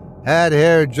 had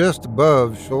hair just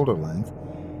above shoulder length,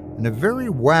 and a very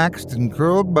waxed and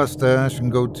curled mustache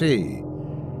and goatee,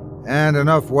 and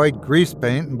enough white grease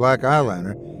paint and black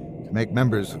eyeliner to make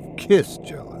members of KISS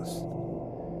jealous.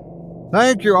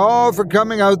 "Thank you all for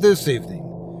coming out this evening.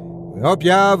 We hope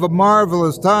you have a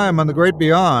marvelous time on the great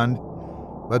beyond,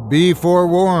 but be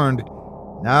forewarned,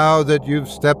 now that you've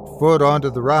stepped foot onto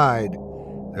the ride,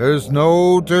 there's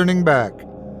no turning back.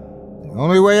 The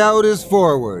only way out is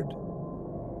forward.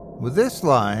 With this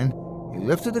line, he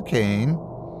lifted a cane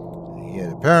he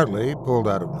had apparently pulled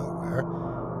out of nowhere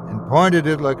and pointed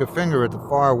it like a finger at the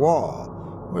far wall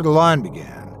where the line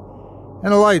began,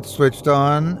 and a light switched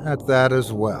on at that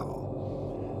as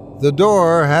well. The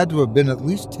door had to have been at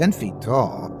least 10 feet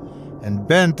tall and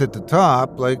bent at the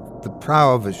top like the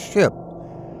prow of a ship.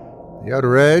 The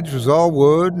outer edge was all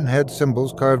wood and had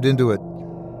symbols carved into it.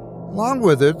 Along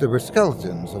with it, there were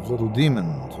skeletons of little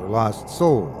demons or lost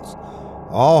souls,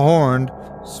 all horned,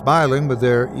 smiling with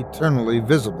their eternally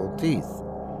visible teeth.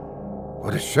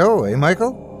 What a show, eh,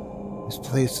 Michael? This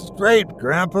place is great,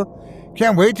 Grandpa.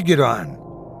 Can't wait to get on.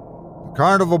 The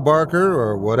carnival barker,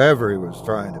 or whatever he was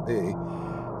trying to be,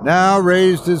 now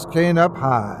raised his cane up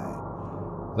high.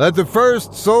 Let the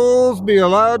first souls be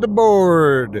allowed to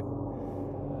board.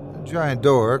 The giant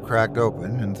door cracked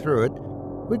open, and through it,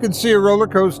 we could see a roller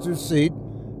coaster seat,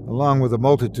 along with a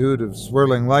multitude of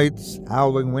swirling lights,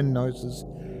 howling wind noises,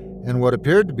 and what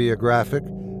appeared to be a graphic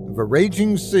of a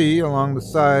raging sea along the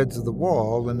sides of the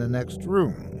wall in the next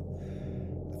room.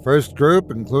 The first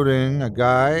group, including a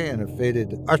guy in a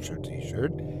faded Usher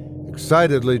t-shirt,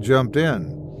 excitedly jumped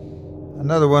in.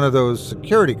 Another one of those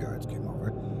security guards came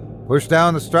over, pushed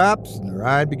down the straps, and the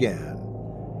ride began.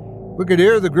 We could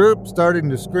hear the group starting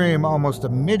to scream almost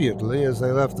immediately as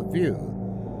they left the view.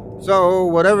 So,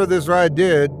 whatever this ride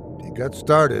did, it got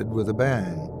started with a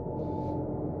bang.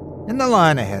 In the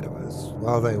line ahead of us,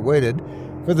 while they waited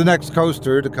for the next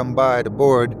coaster to come by to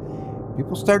board,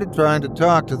 people started trying to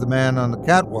talk to the man on the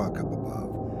catwalk up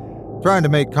above, trying to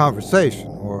make conversation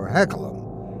or heckle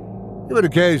him. He would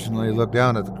occasionally look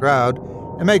down at the crowd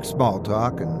and make small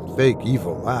talk and fake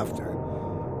evil laughter,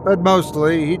 but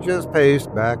mostly he just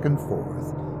paced back and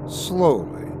forth,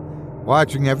 slowly,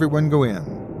 watching everyone go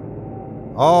in.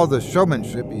 All the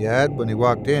showmanship he had when he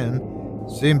walked in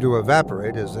seemed to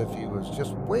evaporate as if he was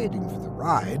just waiting for the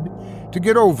ride to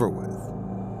get over with.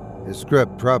 His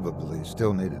script probably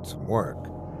still needed some work.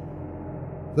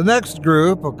 The next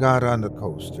group got on the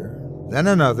coaster, then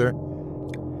another,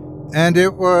 and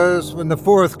it was when the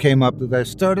fourth came up that I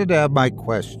started to have my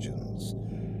questions.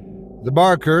 The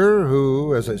barker,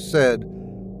 who, as I said,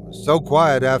 was so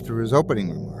quiet after his opening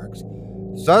remarks,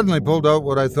 suddenly pulled out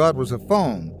what I thought was a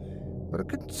phone, but I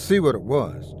couldn't see what it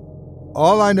was.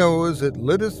 All I know is it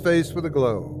lit his face with a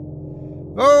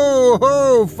glow. "Ho,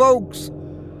 ho, folks!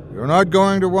 You're not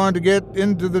going to want to get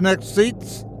into the next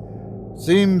seats?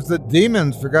 Seems the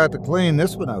demons forgot to clean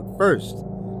this one out first."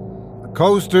 The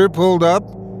coaster pulled up,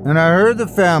 and I heard the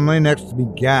family next to me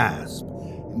gasp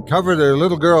and cover their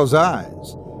little girl's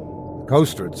eyes. The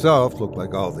coaster itself looked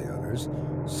like all the others,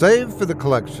 save for the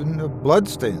collection of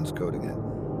bloodstains coating it.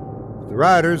 The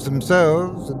riders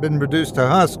themselves had been reduced to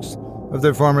husks of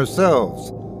their former selves,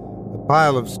 a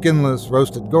pile of skinless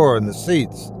roasted gore in the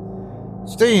seats.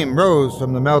 Steam rose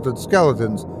from the melted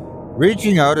skeletons,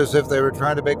 reaching out as if they were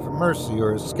trying to beg for mercy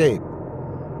or escape.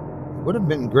 It would have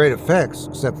been great effects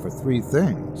except for three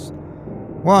things.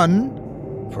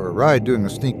 One, for a ride doing a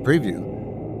sneak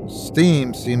preview,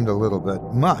 steam seemed a little bit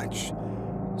much.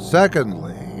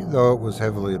 Secondly, though it was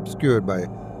heavily obscured by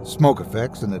smoke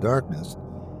effects in the darkness,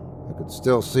 I could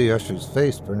still see Usher's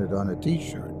face printed on a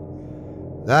t-shirt.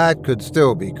 That could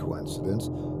still be coincidence,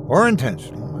 or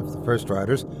intentional, if the first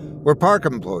riders were park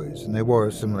employees and they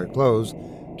wore similar clothes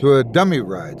to a dummy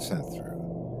ride sent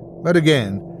through. But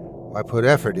again, why put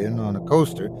effort in on a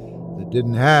coaster that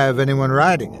didn't have anyone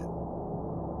riding it?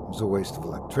 It was a waste of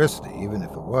electricity, even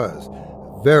if it was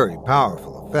a very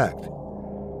powerful effect.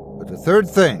 But the third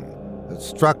thing that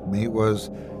struck me was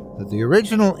that the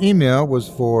original email was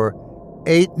for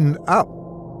 8 and up.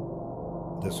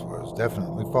 This was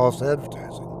definitely false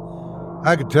advertising.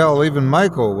 I could tell even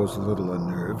Michael was a little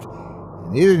unnerved,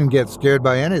 and he didn't get scared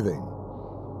by anything.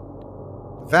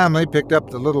 The family picked up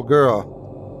the little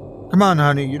girl. "Come on,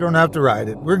 honey, you don't have to ride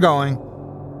it. We're going."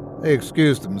 They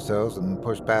excused themselves and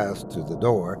pushed past to the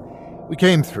door. We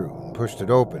came through and pushed it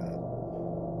open.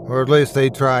 Or at least they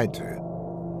tried to.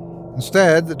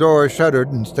 Instead, the door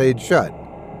shuttered and stayed shut.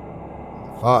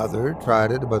 The father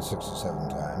tried it about 6 or 7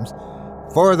 times,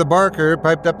 before the barker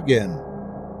piped up again.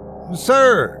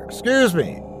 "Sir, excuse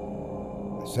me.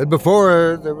 I said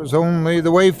before there was only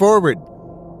the way forward."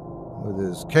 With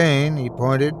his cane, he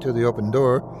pointed to the open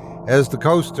door as the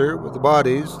coaster with the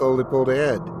bodies slowly pulled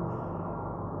ahead.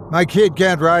 "My kid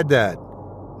can't ride that.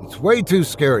 It's way too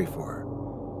scary for her.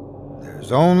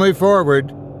 There's only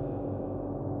forward."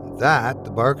 At that,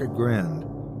 the barker grinned.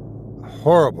 A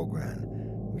horrible grin,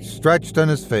 which stretched on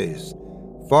his face,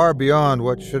 far beyond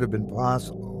what should have been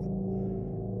possible.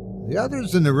 The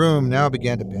others in the room now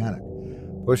began to panic.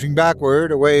 pushing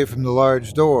backward away from the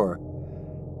large door.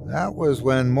 That was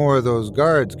when more of those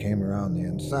guards came around the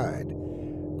inside,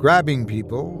 grabbing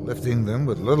people, lifting them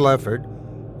with little effort,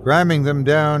 ramming them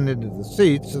down into the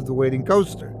seats of the waiting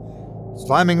coaster,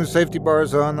 slamming the safety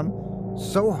bars on them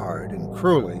so hard and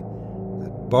cruelly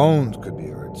that bones could be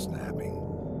heard snapping.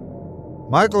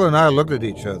 Michael and I looked at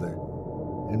each other.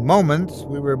 In moments,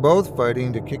 we were both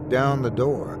fighting to kick down the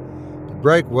door, to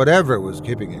break whatever was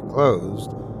keeping it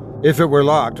closed, if it were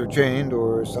locked or chained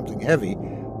or something heavy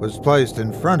was placed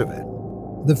in front of it.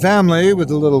 The family with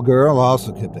the little girl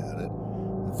also kept at it,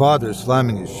 the father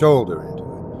slamming his shoulder into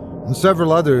it, and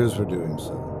several others were doing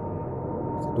so.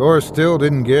 The door still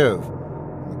didn't give.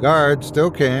 The guards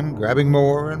still came, grabbing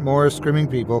more and more screaming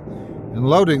people and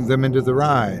loading them into the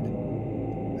ride.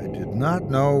 I did not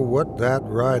know what that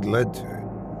ride led to.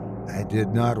 I did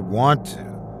not want to.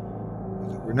 But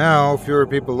there were now fewer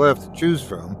people left to choose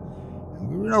from, and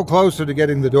we were no closer to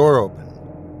getting the door open.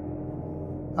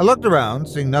 I looked around,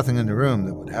 seeing nothing in the room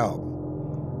that would help.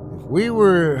 If we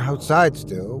were outside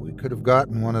still, we could have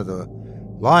gotten one of the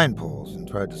line poles and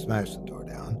tried to smash the door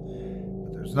down.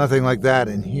 But there's nothing like that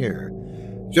in here.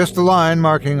 Just a line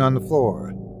marking on the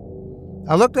floor.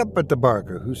 I looked up at the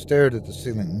barker, who stared at the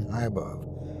ceiling high above,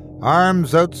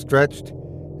 arms outstretched,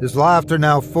 his laughter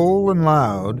now full and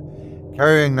loud,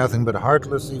 carrying nothing but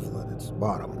heartless evil at its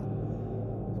bottom.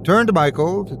 I turned to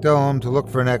Michael to tell him to look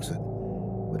for an exit,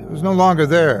 but it was no longer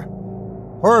there.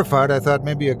 Horrified, I thought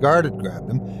maybe a guard had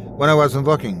grabbed him when I wasn't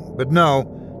looking, but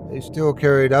no, they still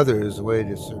carried others away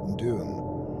to certain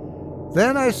doom.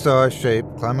 Then I saw a shape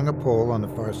climbing a pole on the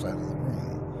far side of the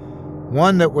room,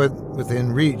 one that was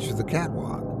within reach of the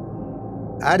catwalk.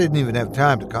 I didn't even have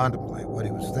time to contemplate what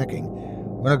he was thinking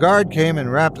when a guard came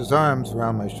and wrapped his arms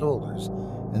around my shoulders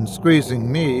and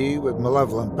squeezing me with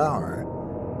malevolent power.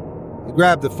 He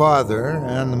grabbed the father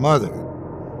and the mother,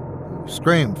 who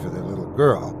screamed for their little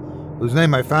girl, whose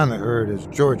name I finally heard as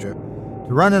Georgia,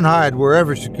 to run and hide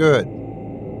wherever she could.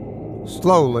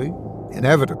 Slowly,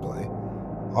 inevitably,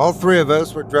 all three of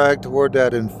us were dragged toward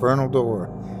that infernal door,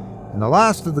 and the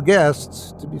last of the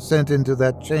guests to be sent into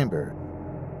that chamber.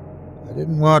 I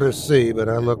didn't want to see, but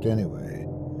I looked anyway.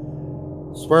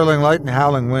 Swirling light and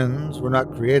howling winds were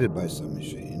not created by some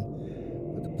machine,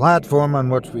 but the platform on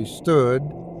which we stood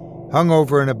hung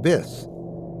over an abyss.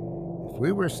 If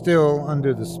we were still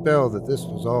under the spell that this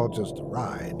was all just a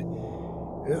ride,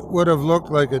 it would have looked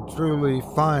like a truly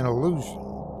fine illusion,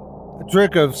 a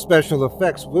trick of special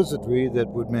effects wizardry that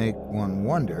would make one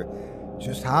wonder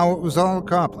just how it was all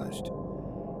accomplished.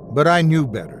 But I knew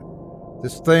better.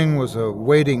 This thing was a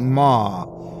waiting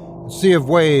maw, a sea of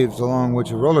waves along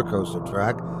which a roller coaster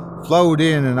track flowed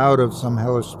in and out of some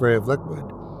hellish spray of liquid.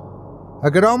 I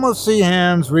could almost see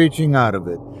hands reaching out of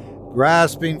it,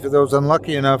 grasping for those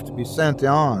unlucky enough to be sent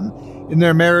on in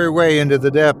their merry way into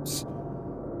the depths.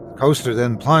 The coaster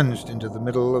then plunged into the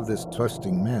middle of this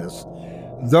twisting mess,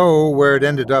 though where it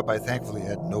ended up I thankfully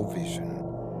had no vision.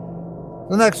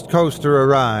 The next coaster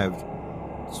arrived.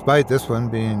 Despite this one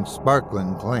being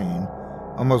sparkling clean,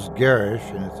 almost garish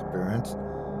in its appearance,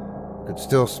 I could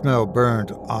still smell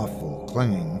burnt offal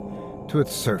clinging to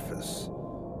its surface,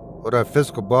 what our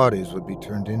physical bodies would be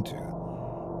turned into,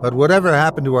 but whatever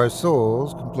happened to our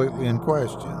souls completely in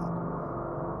question.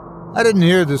 I didn't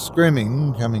hear the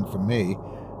screaming coming from me,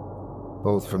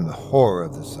 both from the horror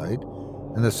of the sight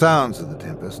and the sounds of the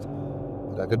tempest,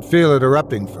 but I could feel it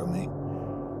erupting from me.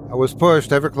 I was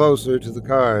pushed ever closer to the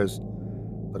cars,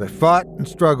 but I fought and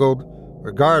struggled,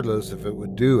 regardless if it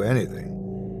would do anything.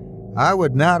 I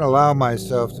would not allow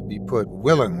myself to be put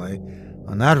willingly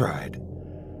on that ride.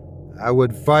 I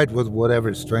would fight with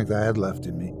whatever strength I had left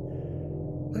in me.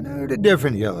 Then I heard a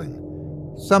different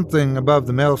yelling, something above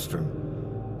the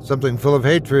maelstrom, something full of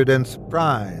hatred and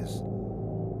surprise.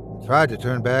 I tried to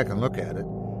turn back and look at it,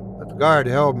 but the guard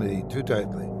held me too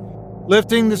tightly,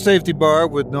 lifting the safety bar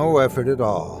with no effort at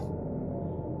all.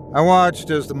 I watched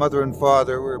as the mother and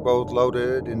father were both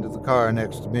loaded into the car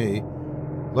next to me,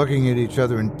 looking at each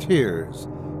other in tears,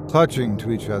 clutching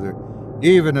to each other,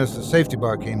 even as the safety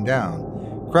bar came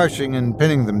down, crushing and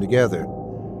pinning them together.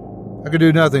 I could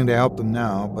do nothing to help them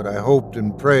now, but I hoped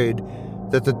and prayed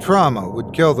that the trauma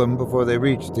would kill them before they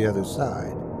reached the other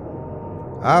side.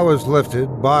 I was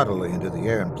lifted bodily into the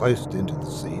air and placed into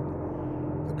the seat.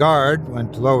 The guard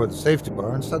went to lower the safety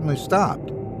bar and suddenly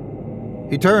stopped.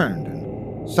 He turned,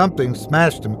 and something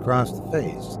smashed him across the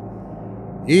face.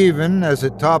 Even as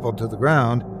it toppled to the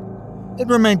ground, it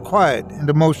remained quiet and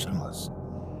emotionless.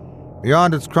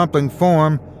 Beyond its crumpling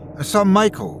form, I saw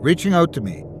Michael reaching out to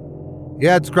me. He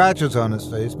had scratches on his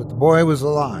face, but the boy was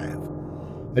alive.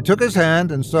 I took his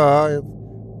hand and saw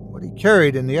what what he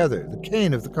carried in the other, the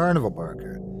cane of the carnival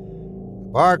barker.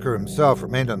 The barker himself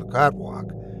remained on the catwalk,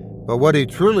 but what he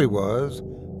truly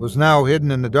was now hidden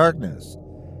in the darkness,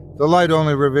 the light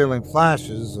only revealing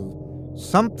flashes of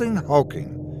something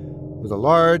hulking, with a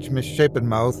large, misshapen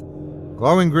mouth,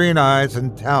 glowing green eyes,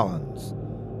 and talons.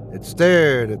 It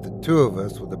stared at the two of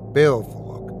us with a baleful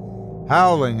look,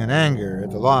 howling in anger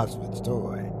at the loss of its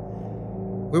toy.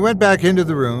 We went back into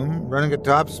the room, running at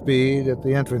top speed at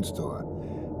the entrance door,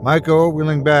 Michael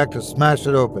wheeling back to smash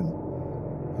it open.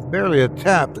 With barely a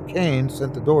tap, the cane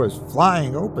sent the doors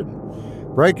flying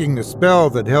open, breaking the spell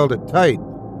that held it tight.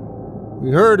 We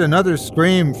heard another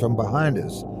scream from behind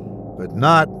us, but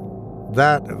not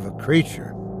that of a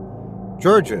creature.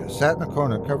 Georgia sat in a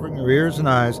corner, covering her ears and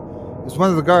eyes, as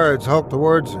one of the guards hulked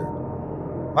towards her.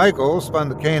 Michael spun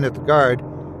the cane at the guard,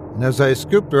 and as I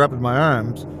scooped her up in my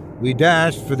arms, we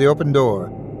dashed for the open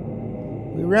door.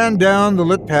 We ran down the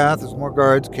lit path as more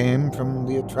guards came from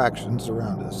the attractions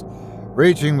around us,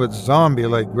 reaching with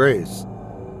zombie-like grace.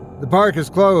 "The park is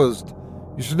closed.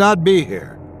 You should not be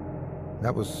here."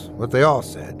 That was what they all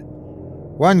said.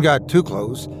 One got too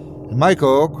close, and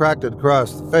Michael cracked it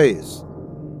across the face.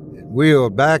 It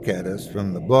wheeled back at us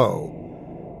from the blow.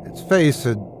 Its face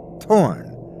had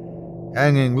torn,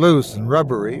 hanging loose and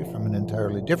rubbery from an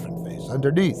entirely different face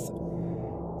underneath.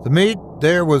 The meat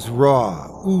there was raw,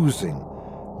 oozing,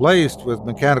 laced with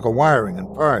mechanical wiring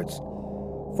and parts,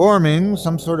 forming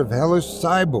some sort of hellish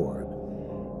cyborg.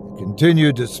 It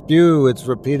continued to spew its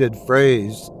repeated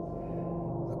phrase.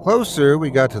 The closer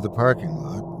we got to the parking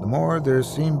lot, the more there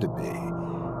seemed to be,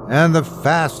 and the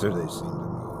faster they seemed to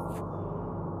move.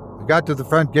 We got to the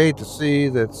front gate to see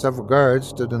that several guards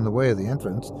stood in the way of the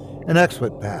entrance and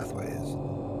exit pathways.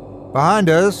 Behind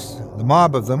us, the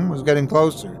mob of them was getting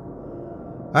closer.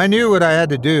 I knew what I had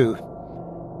to do.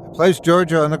 I placed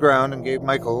Georgia on the ground and gave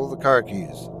Michael the car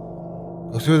keys.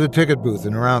 "Go through the ticket booth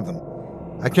and around them.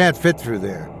 I can't fit through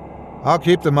there. I'll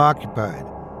keep them occupied.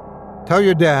 Tell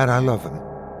your dad I love him."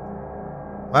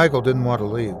 Michael didn't want to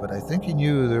leave, but I think he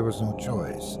knew there was no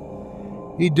choice.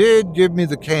 He did give me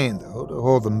the cane, though, to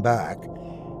hold them back,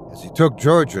 as he took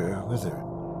Georgia with her.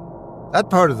 That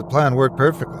part of the plan worked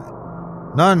perfectly.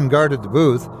 None guarded the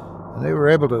booth, and they were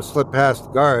able to slip past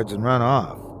the guards and run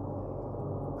off.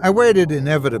 I waited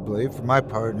inevitably for my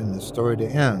part in the story to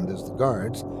end as the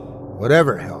guards,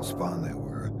 whatever hellspawn they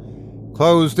were,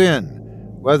 closed in,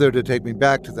 whether to take me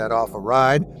back to that awful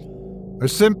ride or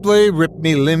simply rip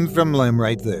me limb from limb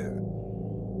right there.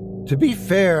 To be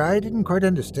fair, I didn't quite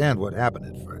understand what happened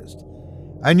at first.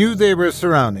 I knew they were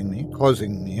surrounding me,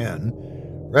 closing me in,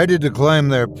 ready to claim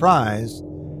their prize,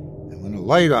 and when the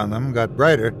light on them got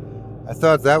brighter, I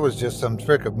thought that was just some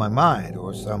trick of my mind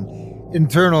or some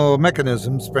internal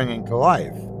mechanism springing to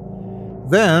life.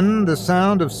 Then the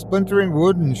sound of splintering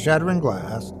wood and shattering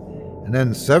glass, and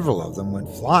then several of them went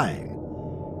flying.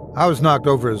 I was knocked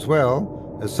over as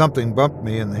well, as something bumped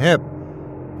me in the hip,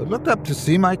 but looked up to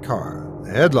see my car,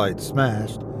 the headlights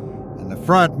smashed, and the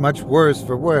front much worse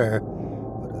for wear,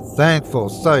 but a thankful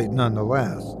sight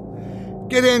nonetheless.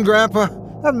 "Get in, Grandpa.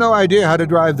 I have no idea how to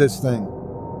drive this thing."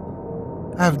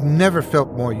 I've never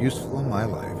felt more useful in my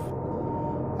life.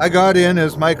 I got in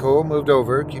as Michael moved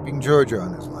over, keeping Georgia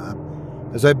on his lap,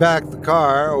 as I backed the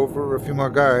car over a few more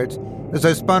guards, as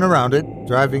I spun around it,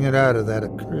 driving it out of that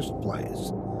accursed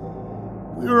place.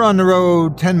 We were on the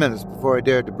road 10 minutes before I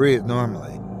dared to breathe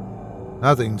normally.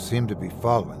 Nothing seemed to be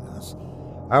following us.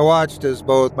 I watched as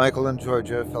both Michael and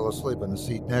Georgia fell asleep on the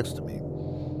seat next to me.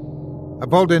 I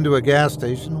pulled into a gas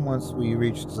station once we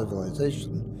reached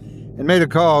civilization and made a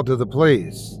call to the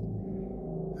police.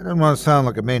 I didn't want to sound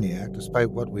like a maniac, despite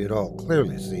what we had all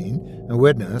clearly seen and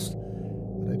witnessed,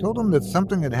 but I told them that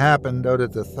something had happened out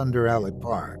at the Thunder Alley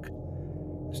Park.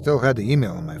 I still had the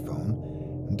email on my phone,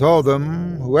 and told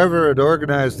them whoever had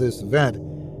organized this event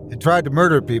had tried to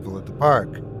murder people at the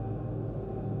park.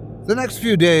 The next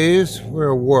few days were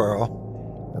a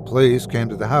whirl. The police came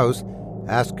to the house,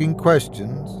 asking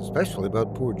questions, especially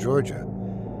about poor Georgia.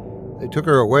 They took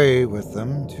her away with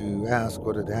them to ask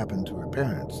what had happened to her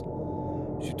parents.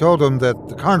 She told them that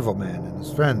the carnival man and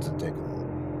his friends had taken them.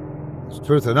 It was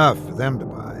truth enough for them to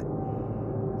buy.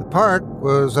 The park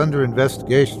was under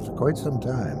investigation for quite some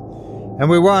time, and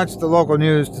we watched the local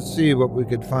news to see what we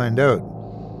could find out.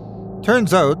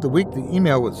 Turns out, the week the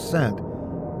email was sent,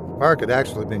 the park had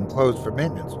actually been closed for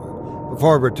maintenance work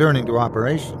before returning to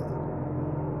operation.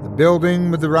 The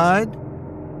building with the ride?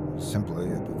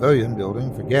 Simply a pavilion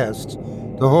building for guests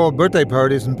to hold birthday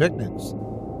parties and picnics.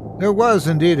 There was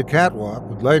indeed a catwalk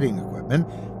with lighting equipment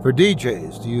for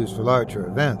DJs to use for larger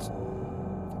events.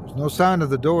 There was no sign of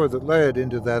the door that led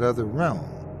into that other realm.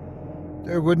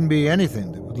 there wouldn't be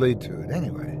anything that would lead to it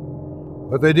anyway.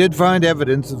 But they did find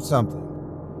evidence of something.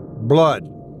 Blood.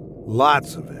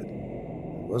 Lots of it.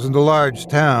 It wasn't a large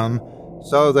town,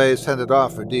 so they sent it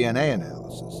off for DNA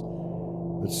analysis.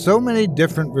 But so many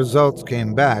different results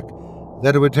came back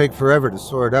that it would take forever to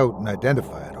sort out and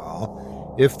identify it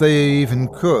all, if they even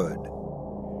could.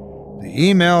 The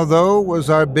email, though, was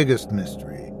our biggest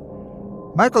mystery.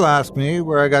 Michael asked me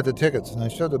where I got the tickets, and I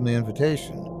showed him the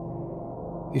invitation.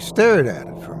 He stared at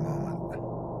it for a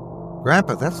moment.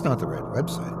 "Grandpa, that's not the right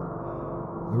website.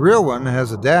 The real one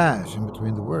has a dash in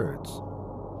between the words."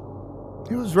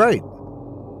 He was right.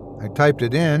 I typed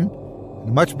it in, and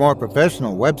a much more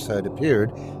professional website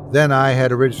appeared than I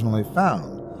had originally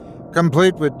found,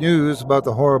 complete with news about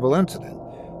the horrible incident,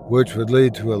 which would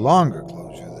lead to a longer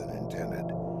closure than intended.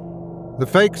 The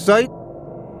fake site?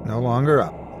 No longer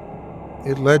up.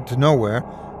 It led to nowhere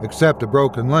except a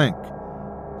broken link.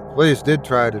 The police did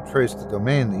try to trace the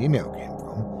domain the email came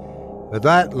from, but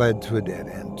that led to a dead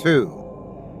end too.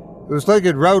 It was like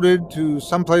it routed to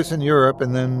someplace in Europe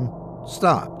and then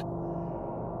stopped.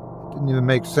 It didn't even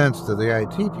make sense to the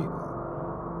IT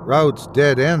people. Routes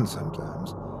dead end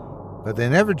sometimes, but they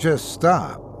never just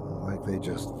stop, like they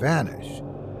just vanish.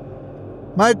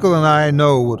 Michael and I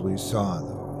know what we saw,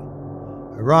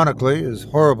 though. Ironically, as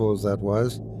horrible as that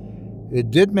was, it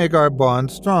did make our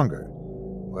bond stronger.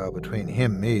 Well, between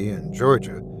him, me, and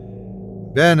Georgia.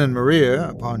 Ben and Maria,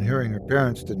 upon hearing her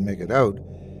parents didn't make it out,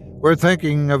 were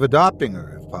thinking of adopting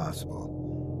her if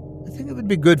possible. I think it would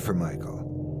be good for Michael.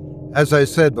 As I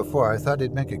said before, I thought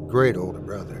he'd make a great older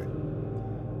brother.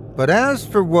 But as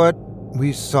for what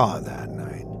we saw that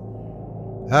night,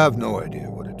 I have no idea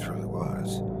what it truly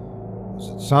was. Was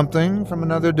it something from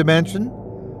another dimension?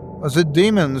 Was it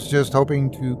demons just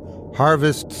hoping to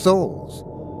harvest souls?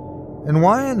 And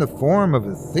why in the form of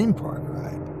a theme park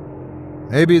ride?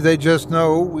 Maybe they just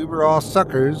know we were all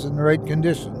suckers in the right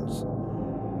conditions.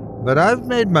 But I've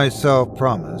made myself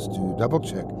promise to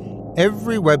double-check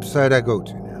every website I go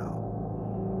to now.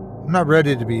 I'm not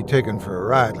ready to be taken for a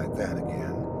ride like that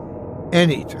again,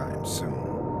 anytime soon.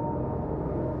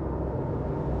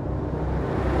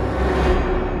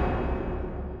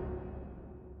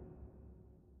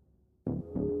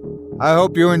 I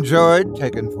hope you enjoyed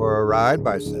Taken for a Ride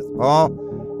by Seth Paul,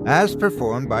 as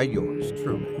performed by yours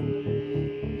truly.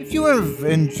 If you have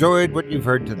enjoyed what you've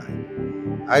heard tonight,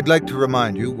 I'd like to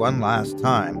remind you one last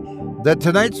time that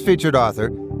tonight's featured author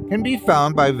can be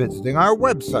found by visiting our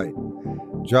website.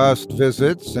 Just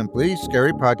visit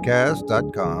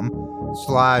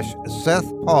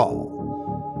simplyscarypodcast.com/Seth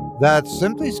Paul. That's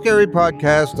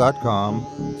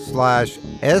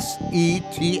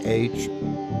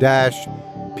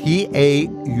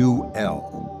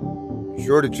simplyscarypodcast.com/SETH-PAUL. Be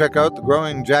sure to check out the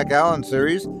growing Jack Allen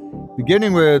series,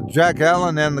 beginning with Jack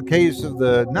Allen and the Case of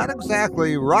the Not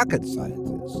Exactly Rocket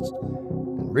Scientists,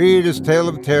 and read his tale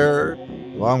of terror,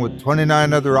 along with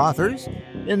 29 other authors,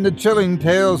 in the Chilling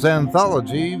Tales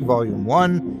Anthology, Volume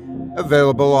 1,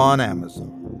 available on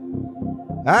Amazon.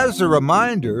 As a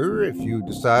reminder, if you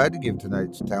decide to give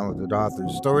tonight's talented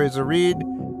author's stories a read,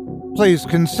 please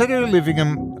consider leaving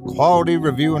him a quality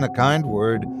review and a kind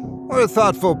word, or a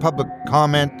thoughtful public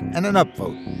comment and an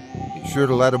upvote. Be sure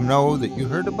to let him know that you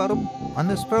heard about him on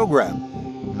this program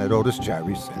and that Otis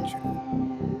Gyrie sent you.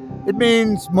 It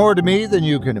means more to me than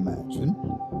you can imagine,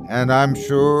 and I'm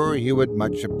sure he would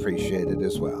much appreciate it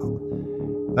as well.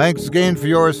 Thanks again for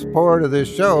your support of this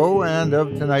show and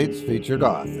of tonight's featured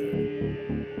author.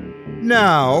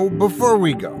 Now, before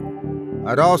we go,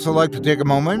 I'd also like to take a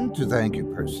moment to thank you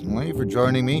personally for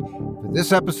joining me for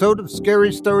this episode of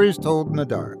Scary Stories Told in the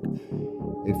Dark.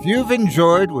 If you've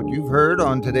enjoyed what you've heard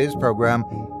on today's program,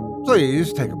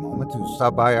 please take a moment to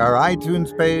stop by our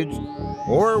iTunes page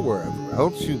or wherever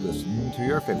else you listen to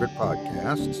your favorite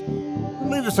podcasts and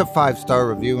leave us a 5-star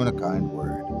review and a kind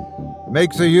word. It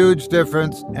makes a huge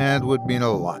difference and would mean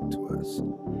a lot to us.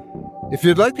 If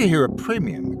you'd like to hear a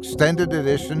premium extended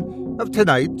edition of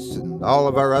tonight's and all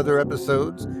of our other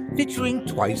episodes featuring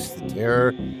twice the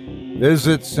terror,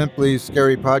 visit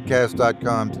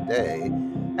simplyscarypodcast.com today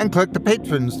and click the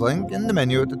Patrons link in the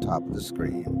menu at the top of the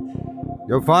screen.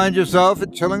 You'll find yourself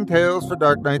at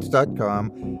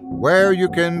chillingtalesfordarknights.com, where you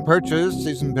can purchase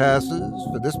season passes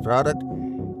for this product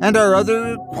and our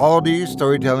other quality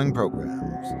storytelling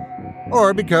programs,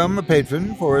 or become a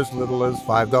patron for as little as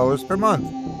 $5 per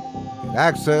month. Get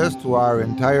access to our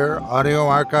entire audio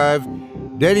archive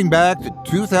dating back to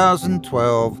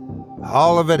 2012,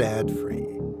 all of it ad-free.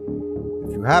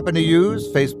 If you happen to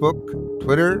use Facebook,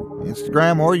 Twitter,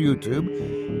 Instagram, or YouTube,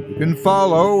 you can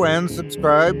follow and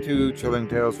subscribe to Chilling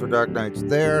Tales for Dark Nights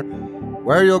there,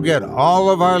 where you'll get all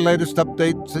of our latest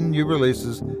updates and new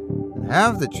releases and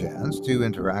have the chance to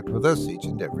interact with us each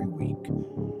and every week.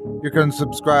 You can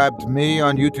subscribe to me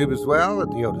on YouTube as well at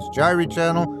the Otis Gyrie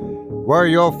channel, where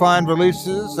you'll find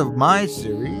releases of my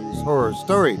series, Horror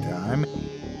Storytime,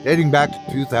 dating back to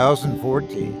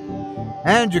 2014.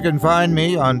 And you can find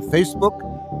me on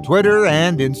Facebook, Twitter,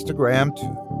 and Instagram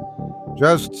too.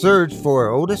 Just search for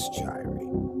Otis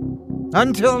Gyrie.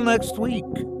 Until next week,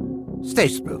 stay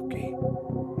spooky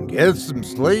and get some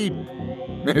sleep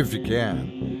if you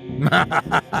can.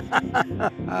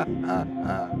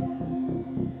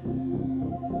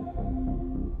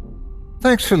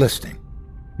 Thanks for listening.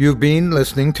 You've been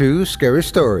listening to Scary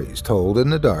Stories Told in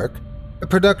the Dark, a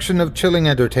production of Chilling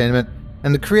Entertainment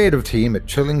and the creative team at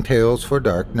Chilling Tales for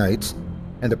Dark Nights,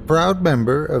 and a proud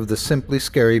member of the Simply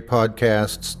Scary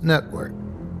Podcasts network.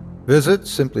 Visit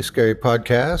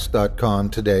simplyscarypodcast.com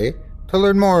today to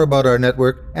learn more about our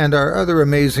network and our other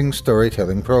amazing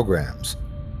storytelling programs.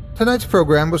 Tonight's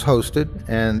program was hosted,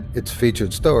 and its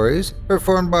featured stories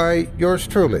performed by yours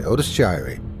truly, Otis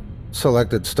Gyrie.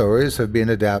 Selected stories have been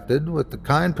adapted with the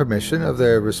kind permission of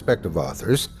their respective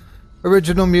authors.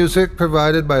 Original music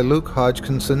provided by Luke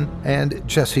Hodgkinson and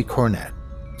Jesse Cornett.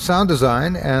 Sound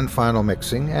design and final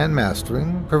mixing and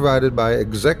mastering provided by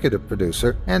executive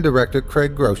producer and director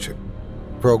Craig Groshek.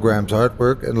 Program's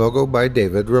artwork and logo by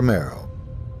David Romero.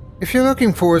 If you're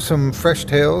looking for some fresh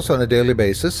tales on a daily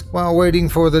basis while waiting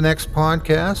for the next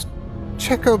podcast,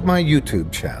 check out my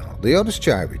YouTube channel, the Otis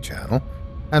Gyrie channel,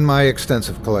 and my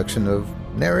extensive collection of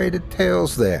narrated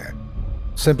tales there.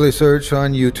 Simply search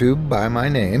on YouTube by my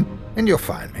name, and you'll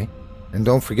find me. And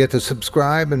don't forget to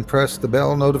subscribe and press the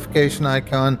bell notification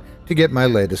icon to get my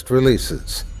latest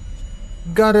releases.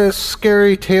 Got a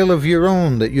scary tale of your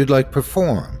own that you'd like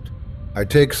performed? I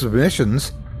take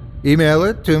submissions. Email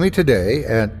it to me today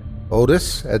at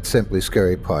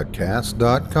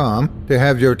otis@simplyscarypodcast.com to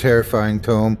have your terrifying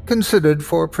tome considered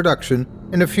for production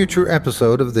in a future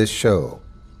episode of this show.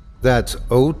 That's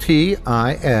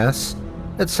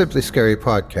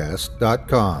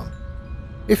otis@simplyscarypodcast.com.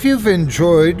 If you've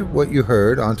enjoyed what you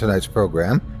heard on tonight's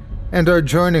program and are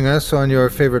joining us on your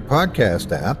favorite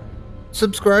podcast app,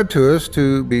 subscribe to us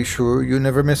to be sure you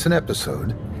never miss an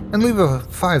episode, and leave a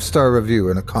 5-star review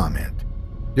and a comment.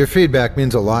 Your feedback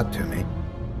means a lot to me.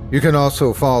 You can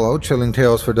also follow Chilling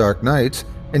Tales for Dark Nights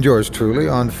and yours truly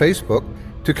on Facebook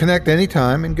to connect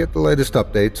anytime and get the latest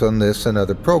updates on this and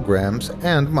other programs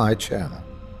and my channel.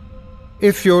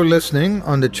 If you're listening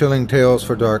on the Chilling Tales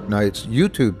for Dark Nights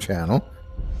YouTube channel,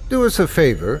 do us a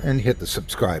favor and hit the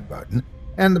subscribe button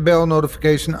and the bell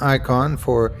notification icon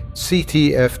for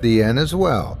CTFDN as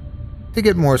well to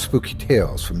get more spooky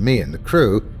tales from me and the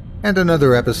crew and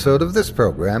another episode of this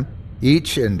program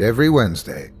each and every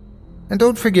Wednesday. And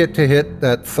don't forget to hit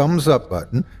that thumbs up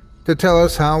button to tell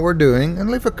us how we're doing and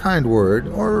leave a kind word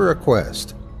or a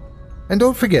request. And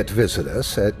don't forget to visit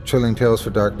us at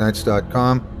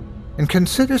chillingtalesfordarknights.com and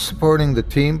consider supporting the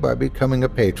team by becoming a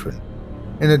patron.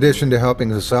 In addition to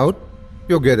helping us out,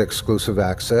 you'll get exclusive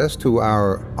access to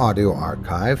our audio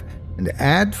archive and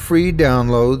ad-free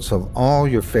downloads of all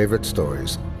your favorite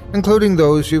stories, including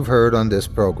those you've heard on this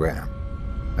program.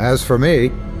 As for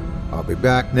me, I'll be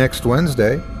back next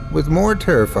Wednesday with more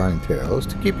terrifying tales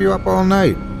to keep you up all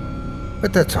night.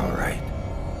 But that's all right.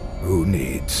 Who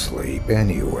needs sleep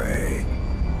anyway?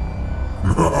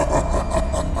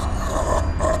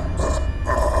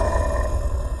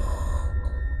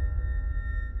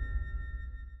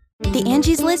 The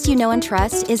Angie's List you know and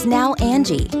trust is now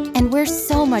Angie, and we're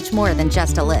so much more than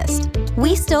just a list.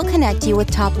 We still connect you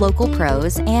with top local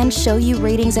pros and show you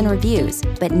ratings and reviews,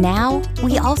 but now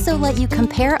we also let you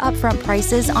compare upfront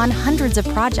prices on hundreds of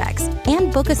projects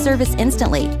and book a service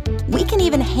instantly. We can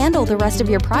even handle the rest of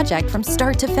your project from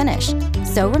start to finish.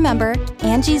 So remember,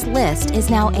 Angie's List is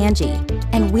now Angie,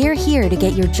 and we're here to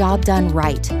get your job done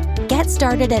right. Get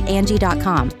started at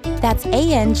Angie.com. That's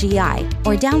ANGI,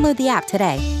 or download the app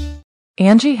today.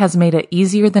 Angie has made it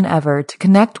easier than ever to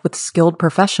connect with skilled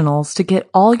professionals to get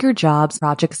all your jobs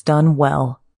projects done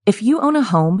well. If you own a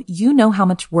home, you know how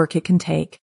much work it can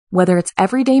take, whether it's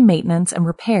everyday maintenance and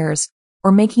repairs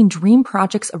or making dream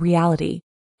projects a reality.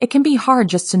 It can be hard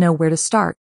just to know where to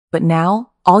start, but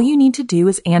now all you need to do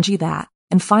is Angie that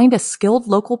and find a skilled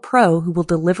local pro who will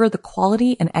deliver the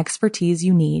quality and expertise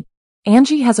you need.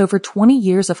 Angie has over 20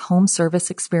 years of home service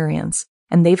experience,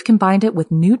 and they've combined it with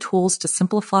new tools to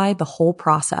simplify the whole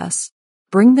process.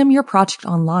 Bring them your project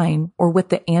online or with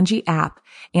the Angie app,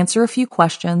 answer a few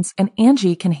questions, and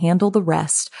Angie can handle the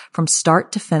rest from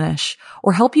start to finish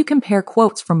or help you compare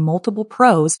quotes from multiple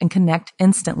pros and connect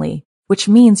instantly. which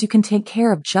means you can take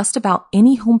care of just about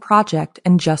any home project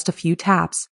in just a few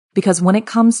taps. Because when it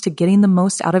comes to getting the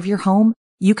most out of your home,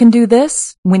 you can do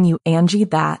this when you Angie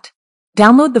that.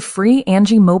 Download the free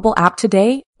Angie mobile app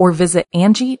today or visit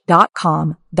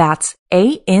Angie.com. That's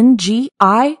ANGI.com.